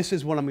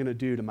is what I'm going to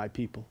do to my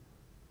people.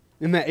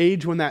 In that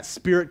age when that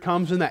spirit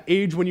comes, in that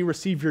age when you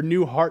receive your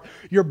new heart,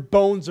 your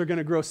bones are going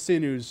to grow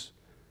sinews.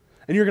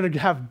 And you're going to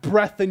have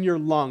breath in your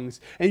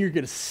lungs, and you're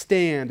going to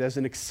stand as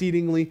an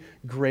exceedingly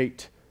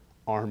great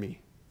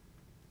army.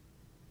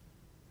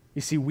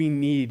 You see, we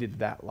needed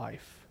that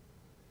life.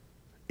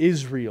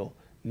 Israel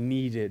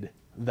needed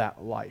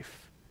that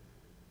life.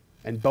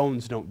 And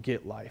bones don't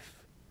get life,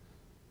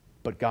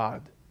 but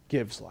God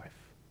gives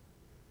life.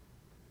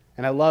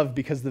 And I love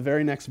because the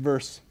very next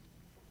verse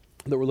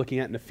that we're looking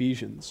at in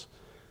Ephesians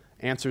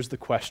answers the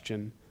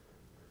question,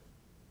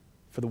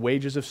 for the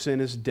wages of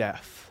sin is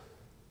death.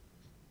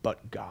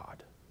 But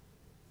God.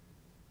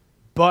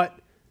 But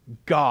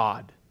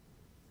God.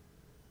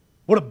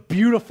 What a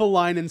beautiful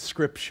line in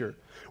Scripture.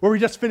 Where we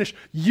just finished,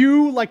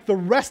 you, like the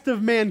rest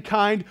of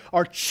mankind,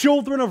 are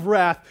children of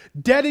wrath,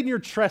 dead in your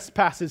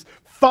trespasses,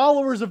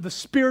 followers of the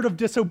spirit of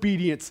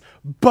disobedience.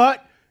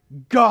 But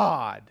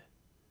God.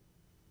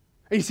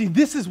 And you see,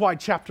 this is why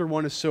chapter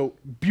 1 is so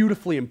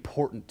beautifully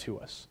important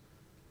to us.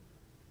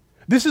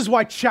 This is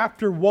why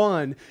chapter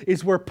 1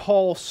 is where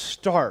Paul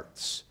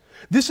starts.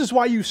 This is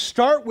why you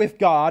start with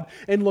God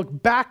and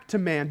look back to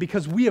man,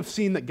 because we have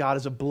seen that God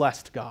is a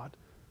blessed God.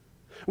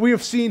 We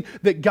have seen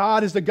that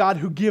God is a God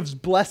who gives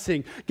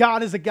blessing.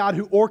 God is a God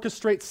who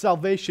orchestrates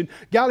salvation.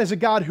 God is a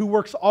God who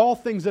works all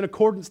things in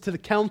accordance to the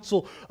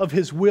counsel of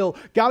his will.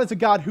 God is a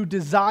God who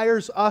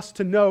desires us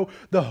to know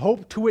the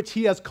hope to which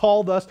he has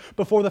called us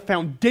before the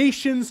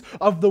foundations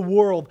of the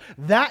world.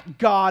 That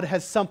God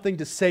has something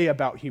to say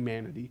about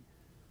humanity.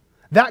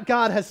 That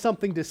God has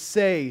something to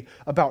say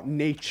about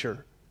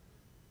nature.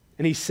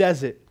 And he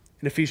says it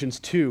in Ephesians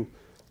 2,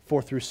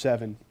 4 through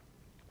 7.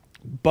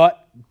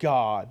 But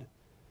God,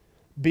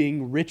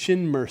 being rich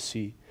in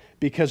mercy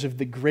because of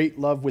the great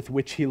love with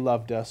which he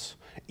loved us,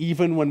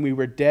 even when we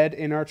were dead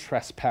in our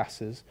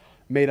trespasses,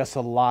 made us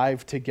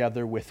alive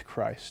together with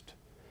Christ.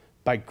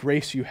 By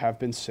grace you have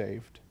been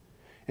saved,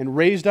 and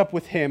raised up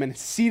with him and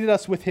seated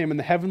us with him in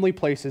the heavenly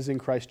places in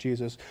Christ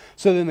Jesus,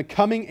 so that in the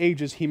coming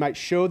ages he might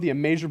show the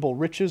immeasurable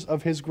riches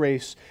of his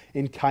grace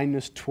in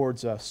kindness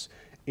towards us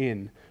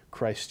in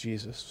Christ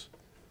Jesus.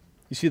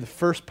 You see, the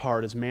first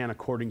part is man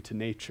according to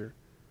nature,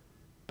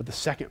 but the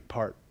second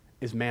part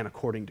is man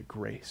according to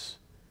grace.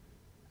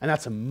 And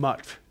that's a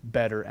much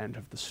better end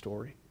of the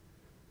story.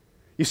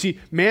 You see,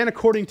 man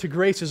according to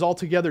grace is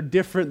altogether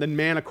different than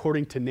man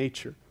according to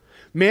nature.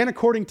 Man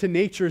according to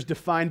nature is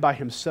defined by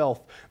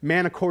himself.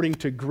 Man according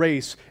to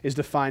grace is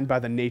defined by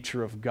the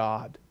nature of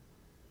God.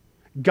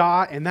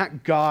 And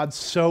that God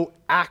so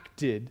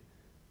acted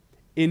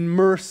in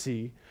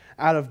mercy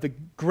out of the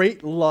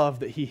great love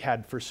that he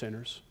had for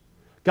sinners.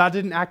 God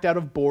didn't act out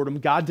of boredom.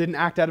 God didn't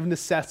act out of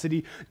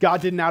necessity.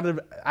 God didn't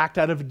act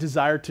out of a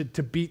desire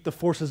to beat the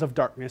forces of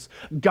darkness.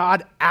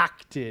 God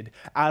acted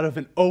out of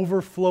an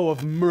overflow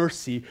of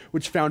mercy,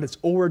 which found its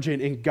origin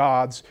in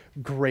God's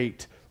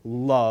great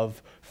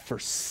love for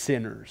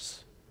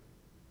sinners.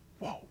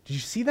 Whoa, did you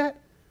see that?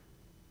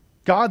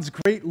 God's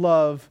great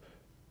love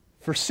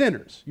for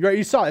sinners.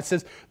 You saw it. It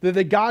says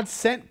that God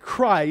sent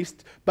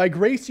Christ. By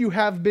grace you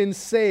have been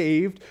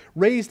saved,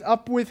 raised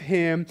up with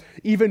him,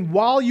 even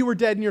while you were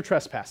dead in your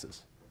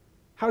trespasses.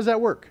 How does that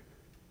work?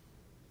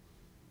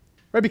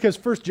 Right,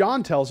 because 1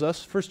 John tells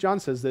us, 1 John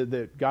says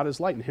that God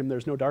is light, in him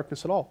there's no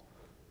darkness at all.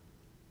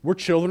 We're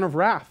children of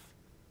wrath.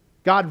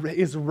 God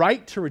is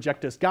right to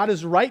reject us. God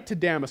is right to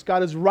damn us.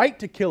 God is right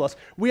to kill us.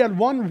 We had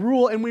one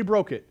rule and we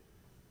broke it.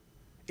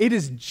 It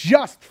is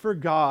just for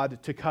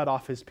God to cut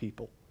off his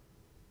people.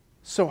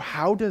 So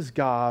how does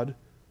God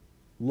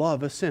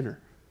love a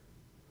sinner?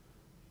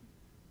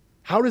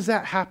 How does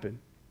that happen?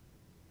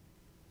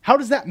 How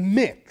does that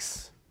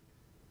mix?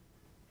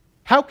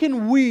 How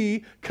can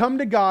we come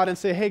to God and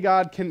say, hey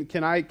God,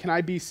 can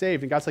I be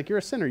saved? And God's like, you're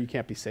a sinner, you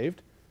can't be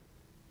saved.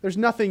 There's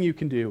nothing you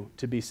can do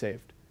to be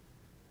saved.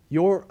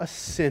 You're a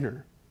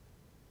sinner.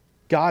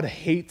 God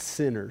hates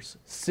sinners.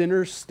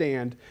 Sinners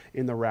stand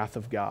in the wrath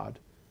of God.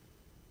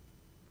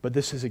 But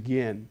this is,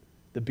 again,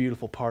 the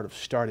beautiful part of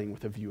starting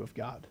with a view of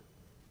God.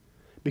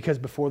 Because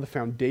before the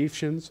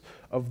foundations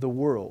of the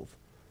world,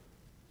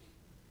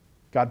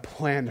 God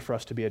planned for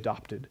us to be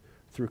adopted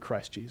through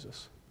Christ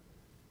Jesus.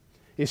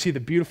 You see, the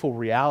beautiful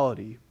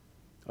reality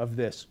of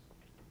this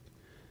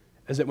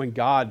is that when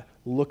God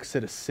looks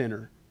at a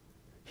sinner,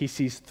 he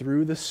sees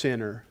through the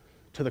sinner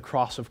to the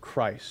cross of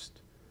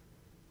Christ,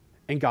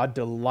 and God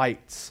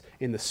delights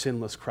in the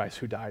sinless Christ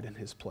who died in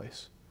his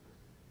place.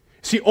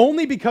 See,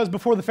 only because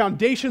before the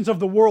foundations of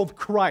the world,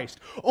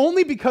 Christ,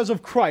 only because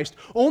of Christ,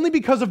 only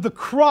because of the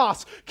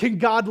cross can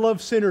God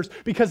love sinners,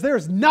 because there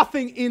is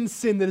nothing in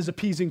sin that is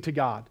appeasing to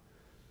God.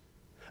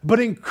 But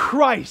in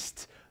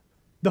Christ,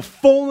 the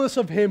fullness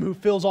of him who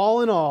fills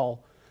all in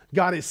all,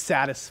 God is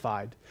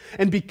satisfied.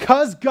 And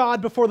because God,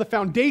 before the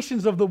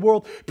foundations of the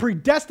world,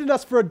 predestined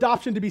us for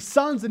adoption to be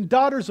sons and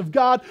daughters of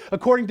God,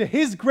 according to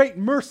his great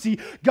mercy,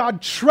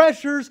 God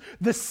treasures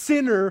the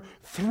sinner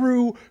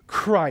through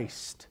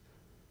Christ.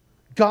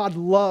 God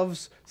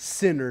loves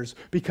sinners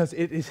because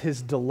it is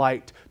his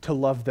delight to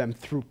love them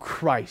through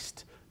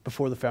Christ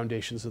before the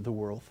foundations of the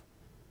world.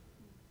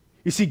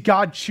 You see,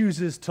 God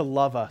chooses to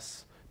love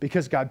us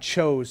because God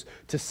chose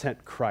to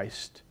send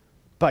Christ.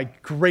 By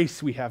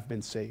grace we have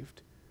been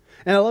saved.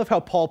 And I love how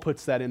Paul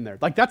puts that in there.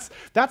 Like that's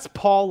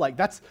Paul, like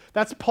that's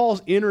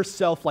Paul's inner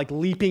self like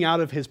leaping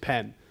out of his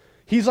pen.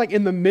 He's like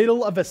in the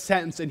middle of a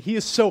sentence and he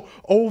is so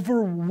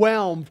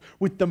overwhelmed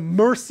with the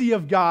mercy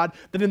of God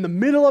that in the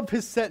middle of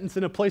his sentence,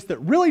 in a place that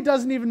really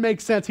doesn't even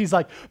make sense, he's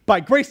like, by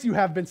grace you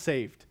have been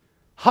saved.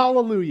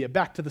 Hallelujah.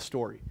 Back to the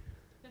story.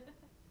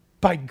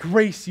 By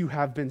grace you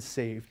have been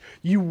saved.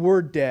 You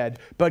were dead,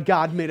 but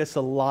God made us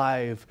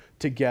alive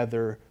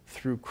together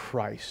through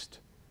Christ.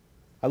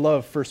 I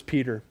love 1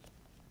 Peter,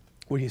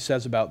 what he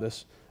says about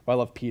this. Well, I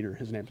love Peter.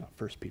 His name's not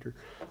 1 Peter.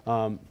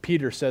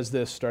 Peter says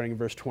this starting in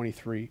verse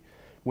 23.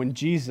 When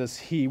Jesus,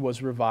 he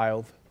was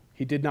reviled,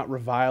 he did not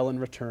revile in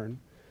return.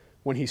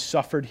 When he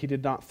suffered, he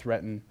did not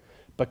threaten,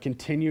 but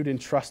continued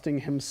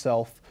entrusting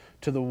himself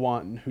to the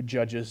one who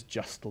judges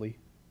justly.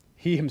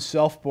 He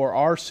himself bore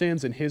our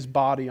sins in his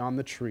body on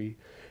the tree,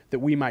 that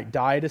we might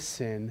die to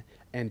sin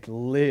and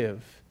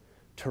live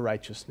to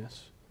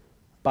righteousness.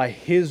 By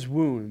his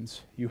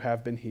wounds you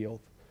have been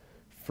healed,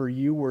 for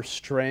you were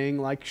straying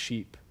like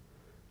sheep.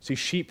 See,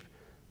 sheep,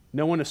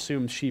 no one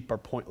assumes sheep are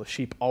pointless.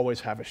 Sheep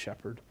always have a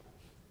shepherd.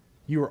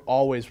 You are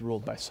always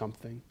ruled by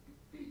something.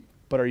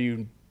 But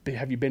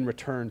have you been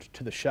returned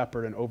to the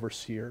shepherd and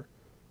overseer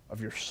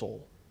of your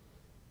soul?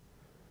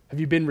 Have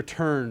you been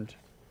returned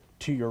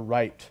to your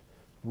right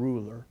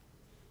ruler?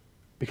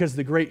 Because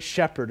the great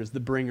shepherd is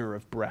the bringer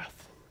of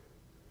breath.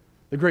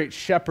 The great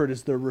shepherd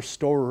is the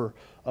restorer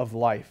of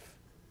life.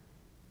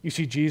 You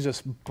see,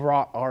 Jesus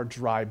brought our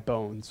dry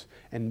bones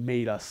and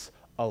made us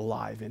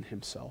alive in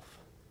himself.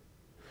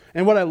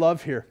 And what I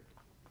love here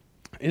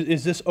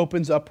is this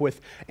opens up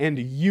with, and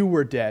you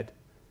were dead.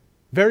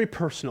 Very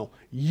personal.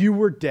 You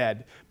were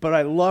dead. But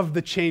I love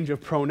the change of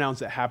pronouns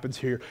that happens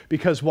here,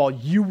 because while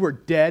you were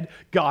dead,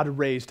 God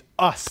raised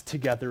us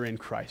together in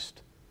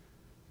Christ.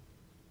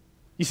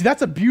 You see,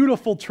 that's a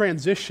beautiful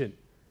transition,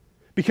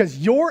 because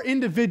your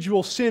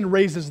individual sin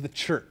raises the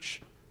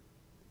church.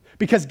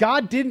 Because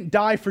God didn't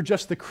die for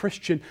just the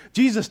Christian.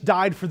 Jesus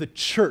died for the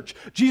church.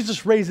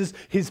 Jesus raises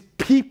his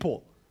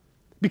people.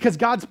 Because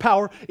God's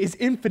power is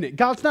infinite.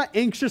 God's not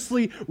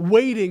anxiously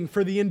waiting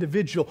for the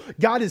individual.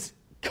 God is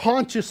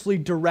consciously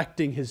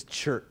directing his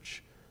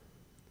church.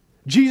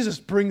 Jesus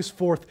brings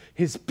forth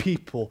his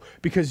people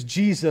because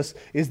Jesus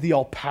is the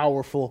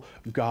all-powerful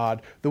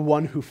God, the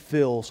one who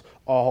fills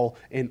all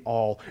in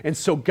all. And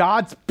so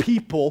God's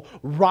people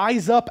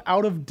rise up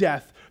out of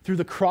death through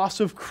the cross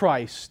of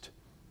Christ,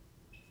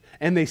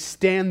 and they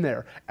stand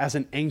there as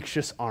an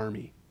anxious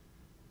army.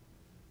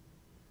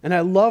 And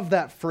I love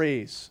that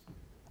phrase.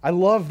 I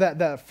love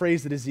that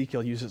phrase that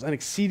Ezekiel uses, an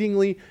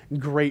exceedingly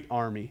great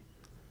army.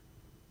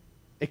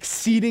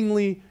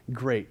 Exceedingly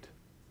great.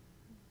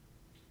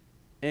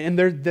 And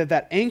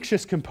that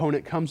anxious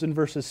component comes in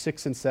verses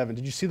 6 and 7.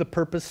 Did you see the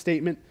purpose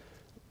statement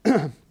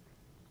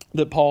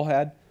that Paul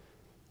had?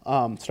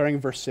 Starting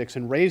in verse 6,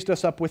 and raised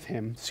us up with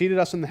him, seated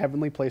us in the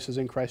heavenly places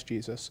in Christ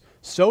Jesus,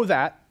 so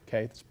that,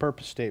 okay, that's a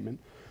purpose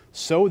statement,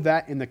 so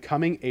that in the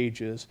coming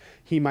ages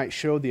he might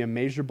show the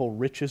immeasurable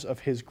riches of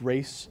his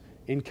grace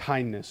in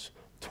kindness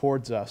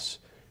towards us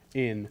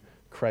in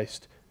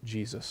Christ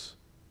Jesus.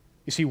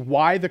 You see,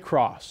 why the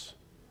cross?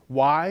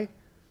 Why?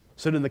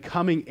 So that in the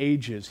coming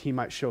ages he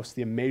might show us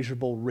the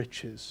immeasurable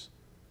riches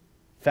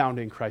found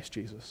in Christ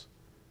Jesus.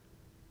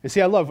 And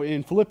see, I love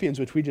in Philippians,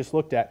 which we just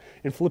looked at,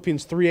 in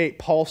Philippians 3:8,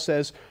 Paul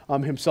says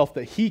himself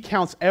that he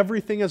counts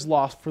everything as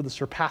lost for the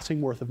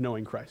surpassing worth of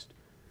knowing Christ.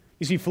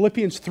 You see,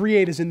 Philippians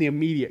 3:8 is in the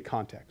immediate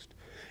context.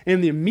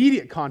 In the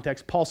immediate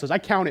context, Paul says, I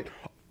count it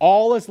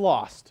all as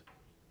lost.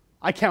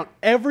 I count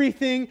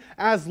everything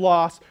as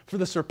lost for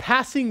the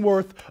surpassing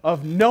worth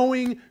of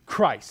knowing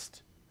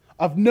Christ,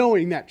 of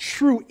knowing that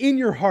true in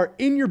your heart,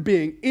 in your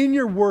being, in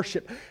your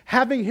worship,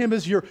 having him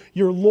as your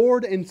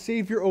Lord and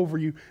Savior over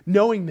you,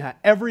 knowing that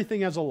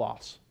everything as a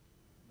loss.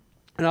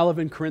 And I love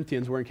in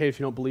Corinthians, where in case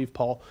you don't believe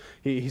Paul,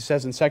 he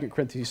says in 2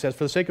 Corinthians, he says,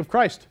 for the sake of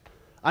Christ,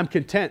 I'm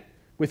content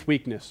with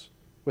weakness,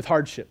 with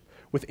hardship,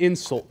 with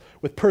insult,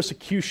 with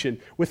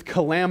persecution, with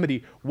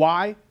calamity.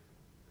 Why?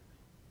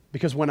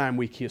 Because when I'm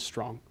weak, he is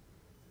strong.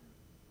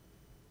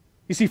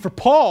 You see, for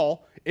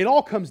Paul, it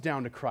all comes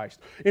down to Christ.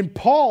 In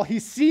Paul,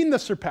 he's seen the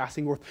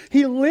surpassing worth.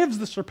 He lives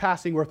the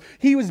surpassing worth.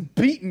 He was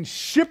beaten,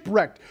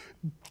 shipwrecked,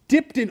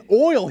 dipped in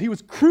oil. He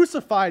was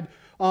crucified.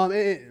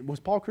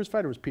 Was Paul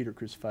crucified or was Peter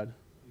crucified?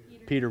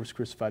 Peter was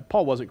crucified.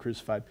 Paul wasn't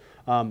crucified.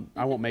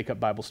 I won't make up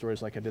Bible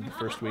stories like I did the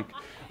first week.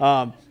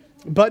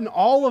 But in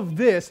all of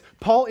this,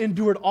 Paul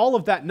endured all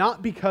of that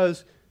not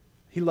because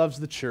he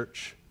loves the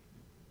church,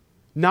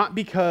 not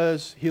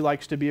because he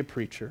likes to be a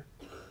preacher,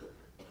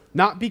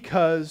 not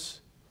because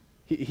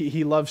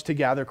he loves to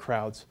gather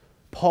crowds.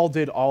 Paul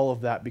did all of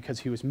that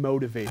because he was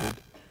motivated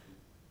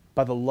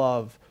by the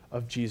love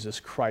of Jesus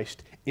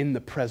Christ in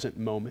the present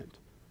moment.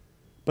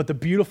 But the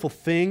beautiful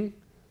thing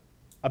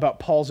about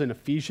Paul's in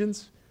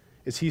Ephesians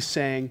is he's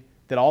saying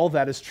that all of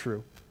that is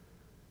true.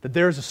 That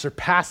there is a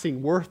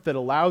surpassing worth that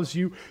allows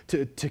you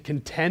to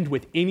contend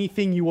with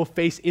anything you will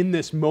face in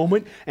this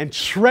moment and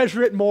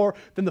treasure it more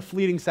than the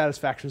fleeting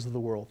satisfactions of the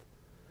world.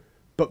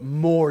 But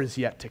more is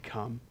yet to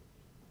come.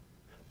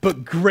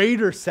 But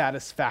greater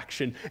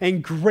satisfaction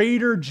and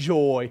greater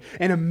joy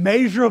and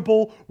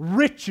immeasurable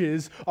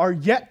riches are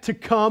yet to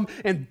come.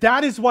 And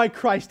that is why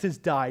Christ has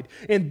died.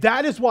 And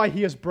that is why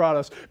he has brought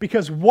us.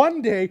 Because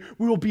one day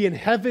we will be in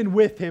heaven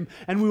with him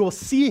and we will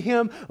see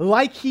him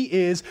like he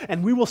is.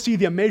 And we will see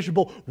the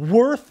immeasurable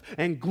worth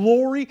and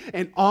glory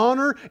and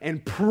honor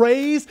and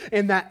praise,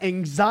 and that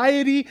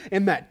anxiety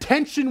and that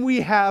tension we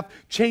have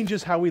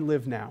changes how we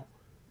live now.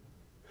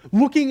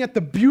 Looking at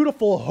the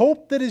beautiful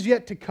hope that is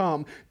yet to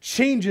come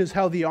changes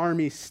how the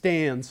army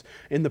stands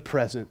in the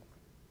present.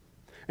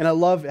 And I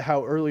love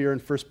how earlier in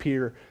 1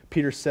 Peter,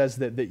 Peter says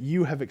that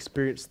you have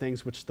experienced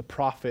things which the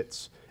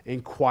prophets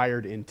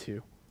inquired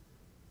into,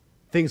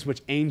 things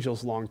which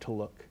angels long to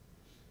look.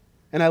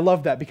 And I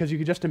love that because you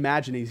can just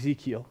imagine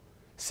Ezekiel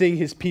seeing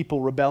his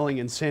people rebelling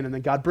in sin, and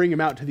then God bring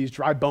him out to these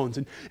dry bones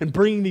and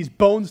bringing these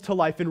bones to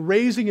life and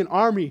raising an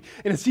army.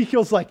 And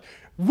Ezekiel's like,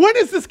 when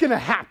is this going to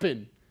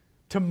happen?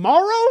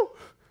 Tomorrow?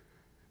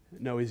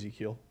 No,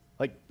 Ezekiel.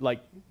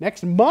 Like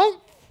next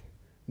month?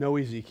 No,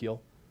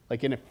 Ezekiel.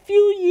 Like in a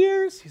few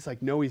years? He's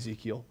like, no,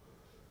 Ezekiel.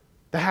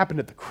 That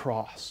happened at the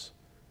cross.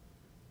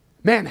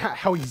 Man,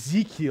 how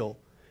Ezekiel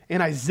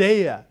and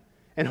Isaiah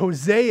and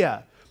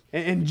Hosea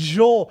and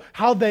Joel,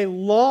 how they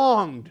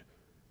longed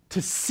to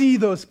see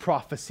those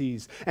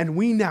prophecies, and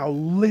we now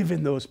live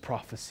in those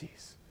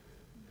prophecies.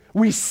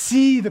 We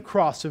see the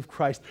cross of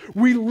Christ.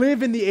 We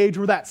live in the age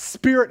where that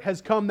Spirit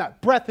has come, that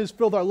breath has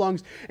filled our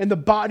lungs, and the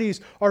bodies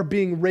are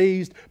being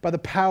raised by the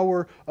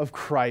power of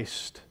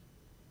Christ.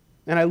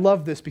 And I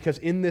love this because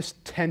in this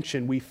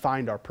tension, we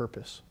find our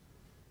purpose.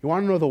 You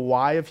want to know the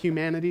why of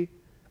humanity?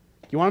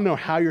 You want to know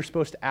how you're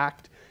supposed to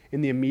act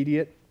in the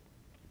immediate?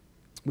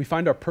 We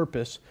find our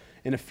purpose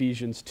in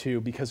Ephesians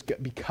 2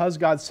 because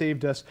God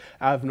saved us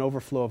out of an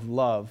overflow of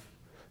love,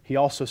 he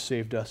also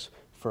saved us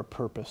for a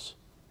purpose.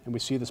 And we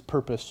see this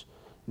purpose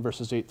in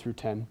verses 8 through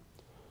 10.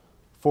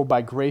 For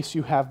by grace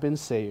you have been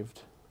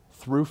saved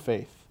through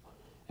faith,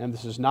 and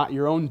this is not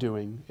your own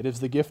doing, it is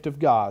the gift of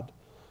God,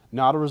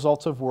 not a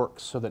result of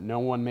works, so that no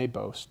one may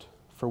boast.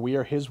 For we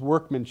are his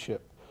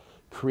workmanship,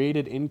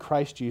 created in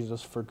Christ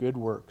Jesus for good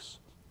works,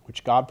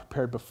 which God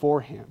prepared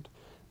beforehand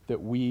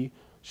that we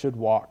should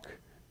walk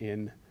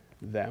in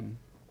them.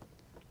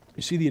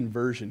 You see the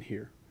inversion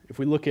here. If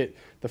we look at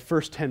the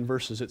first 10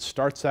 verses, it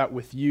starts out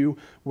with you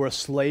were a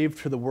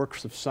slave to the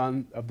works of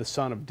the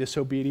son of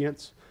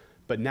disobedience,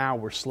 but now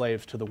we're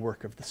slaves to the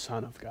work of the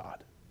Son of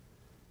God.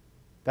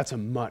 That's a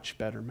much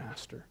better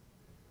master.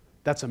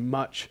 That's a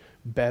much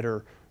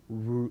better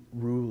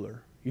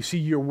ruler. You see,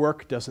 your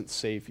work doesn't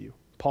save you.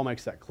 Paul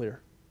makes that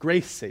clear.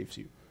 Grace saves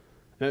you.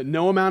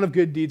 No amount of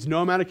good deeds,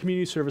 no amount of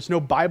community service,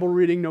 no Bible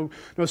reading, no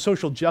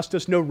social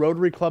justice, no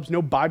Rotary clubs,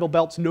 no Bible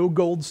belts, no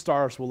gold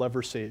stars will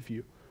ever save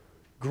you.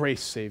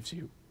 Grace saves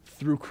you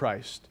through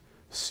Christ,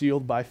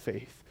 sealed by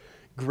faith.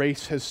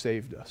 Grace has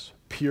saved us.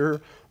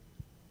 Pure,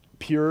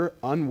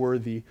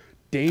 unworthy,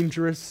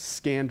 dangerous,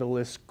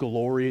 scandalous,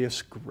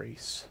 glorious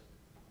grace.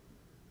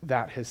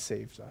 That has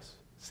saved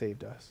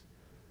us.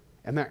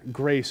 And that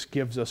grace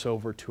gives us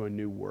over to a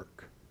new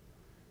work.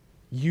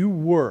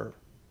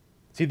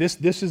 See,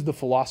 this is the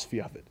philosophy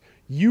of it.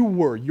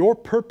 Your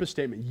purpose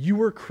statement, you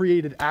were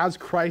created as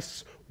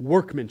Christ's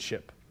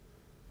workmanship.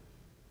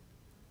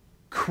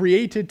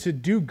 Created to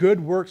do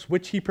good works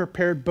which he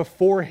prepared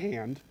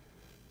beforehand,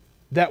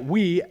 that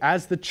we,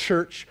 as the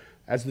church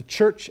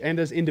and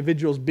as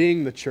individuals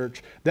being the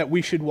church, that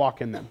we should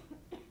walk in them.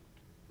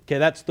 Okay,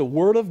 that's the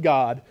Word of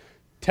God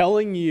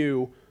telling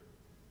you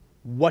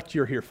what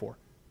you're here for.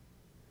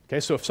 Okay,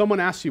 so if someone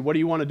asks you, what do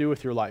you want to do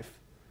with your life?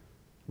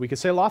 We could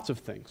say lots of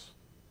things.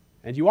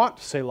 And you ought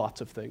to say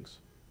lots of things,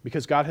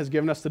 because God has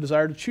given us the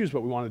desire to choose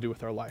what we want to do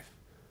with our life.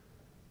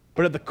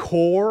 But at the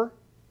core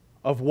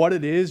of what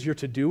it is you're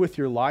to do with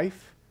your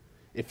life,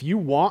 if you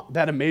want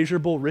that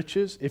immeasurable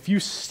riches, if you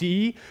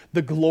see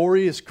the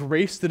glorious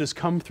grace that has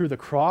come through the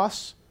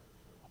cross,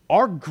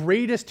 our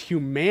greatest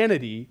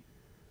humanity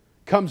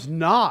comes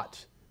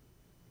not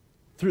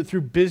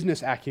through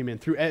business acumen,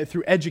 through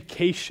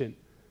education,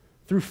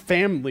 through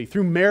family,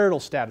 through marital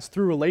status,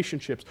 through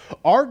relationships.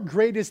 Our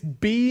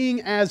greatest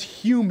being as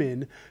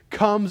human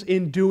comes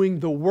in doing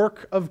the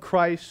work of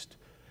Christ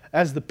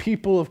as the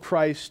people of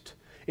Christ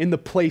in the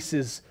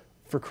places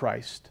for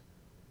Christ.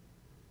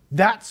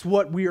 That's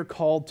what we are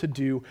called to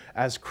do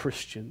as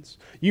Christians.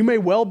 You may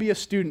well be a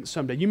student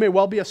someday. You may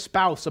well be a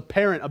spouse, a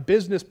parent, a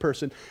business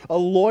person, a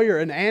lawyer,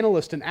 an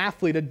analyst, an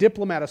athlete, a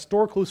diplomat, a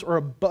store recluse, or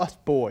a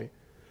busboy.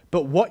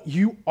 But what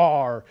you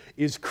are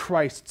is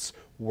Christ's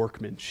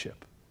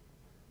workmanship,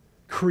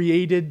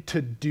 created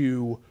to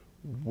do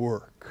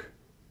work.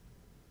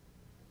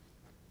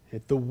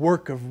 The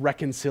work of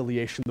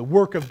reconciliation, the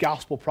work of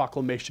gospel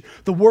proclamation,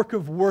 the work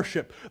of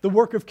worship, the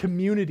work of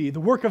community, the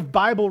work of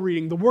Bible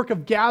reading, the work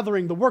of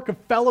gathering, the work of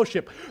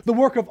fellowship, the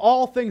work of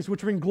all things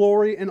which bring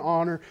glory and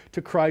honor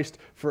to Christ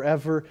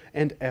forever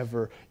and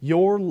ever.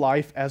 Your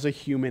life as a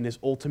human is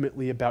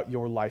ultimately about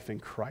your life in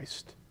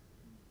Christ.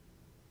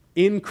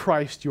 In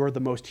Christ, you are the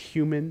most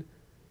human,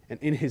 and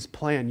in his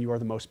plan, you are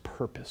the most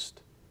purposed.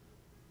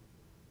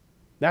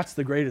 That's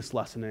the greatest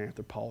lesson in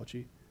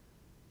anthropology.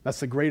 That's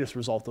the greatest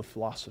result of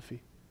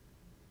philosophy.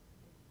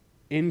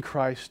 In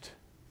Christ,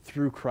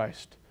 through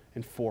Christ,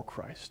 and for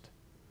Christ.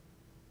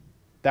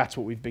 That's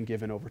what we've been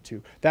given over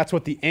to. That's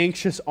what the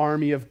anxious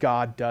army of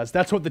God does.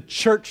 That's what the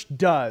church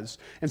does.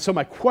 And so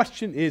my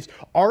question is,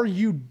 are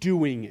you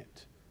doing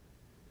it?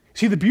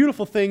 See, the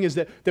beautiful thing is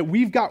that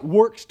we've got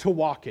works to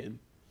walk in.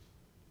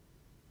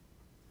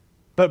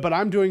 But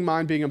I'm doing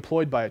mine being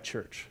employed by a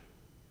church.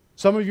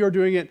 Some of you are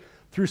doing it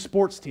through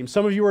sports teams.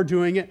 Some of you are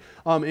doing it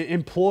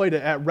employed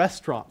at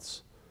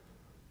restaurants.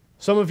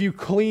 Some of you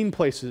clean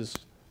places.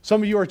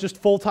 Some of you are just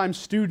full-time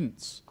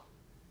students.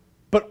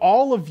 But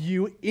all of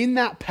you in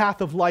that path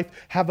of life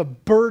have a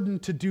burden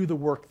to do the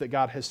work that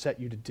God has set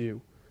you to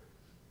do.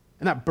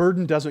 And that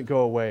burden doesn't go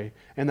away,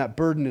 and that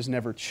burden is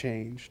never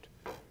changed.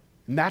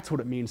 And that's what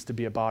it means to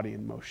be a body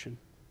in motion.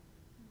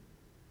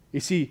 You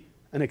see,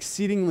 an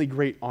exceedingly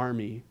great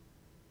army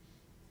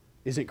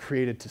isn't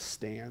created to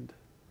stand.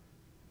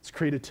 It's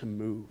created to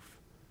move.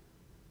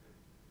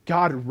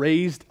 God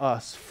raised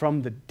us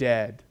from the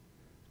dead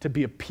to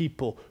be a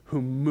people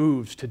who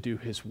moves to do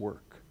his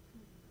work,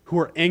 who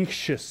are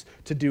anxious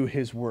to do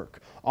his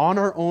work. On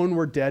our own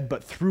we're dead,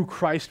 but through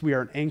Christ we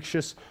are an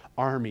anxious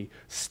army,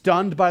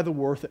 stunned by the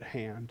worth at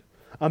hand,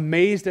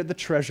 amazed at the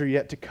treasure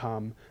yet to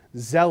come,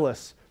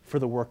 zealous for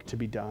the work to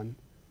be done.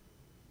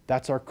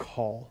 That's our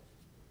call.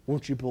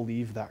 Won't you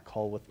believe that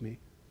call with me?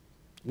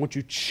 Won't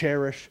you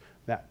cherish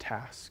that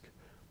task?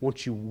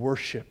 Won't you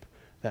worship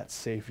that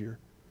Savior?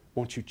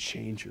 Won't you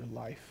change your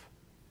life?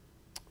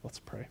 Let's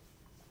pray.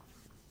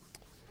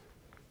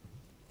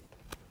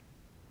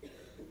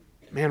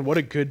 Man, what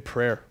a good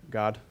prayer,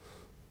 God.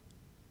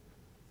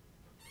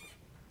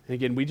 And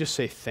again, we just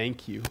say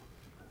thank you.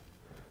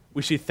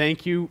 We say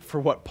thank you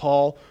for what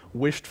Paul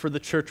wished for the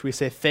church. We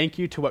say thank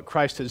you to what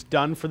Christ has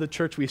done for the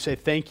church. We say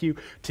thank you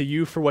to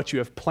you for what you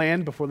have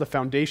planned before the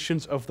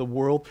foundations of the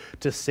world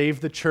to save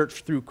the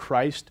church through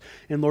Christ.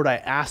 And Lord, I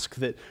ask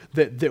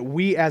that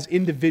we as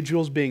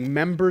individuals being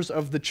members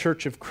of the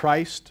church of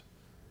Christ,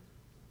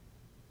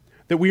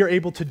 that we are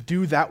able to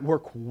do that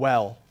work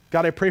well.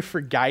 God, I pray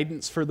for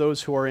guidance for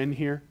those who are in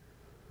here.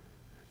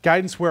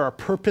 Guidance where our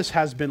purpose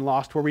has been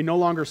lost, where we no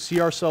longer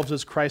see ourselves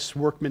as Christ's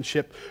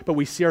workmanship, but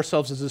we see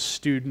ourselves as a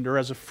student or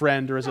as a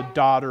friend or as a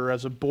daughter or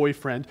as a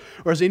boyfriend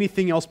or as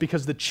anything else,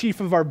 because the chief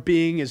of our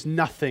being is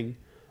nothing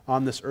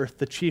on this earth.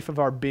 The chief of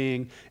our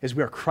being is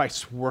we are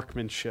Christ's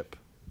workmanship,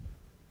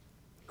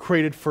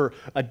 created for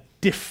a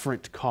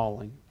different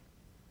calling.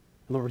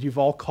 Lord, you've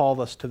all called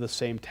us to the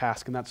same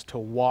task, and that's to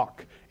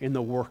walk in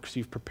the works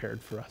you've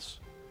prepared for us.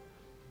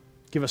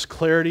 Give us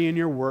clarity in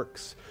your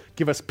works.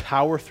 Give us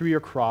power through your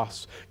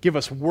cross. Give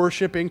us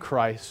worship in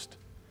Christ.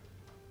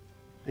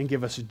 And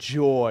give us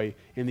joy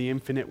in the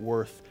infinite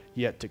worth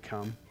yet to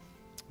come.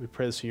 We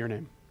pray this in your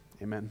name.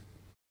 Amen.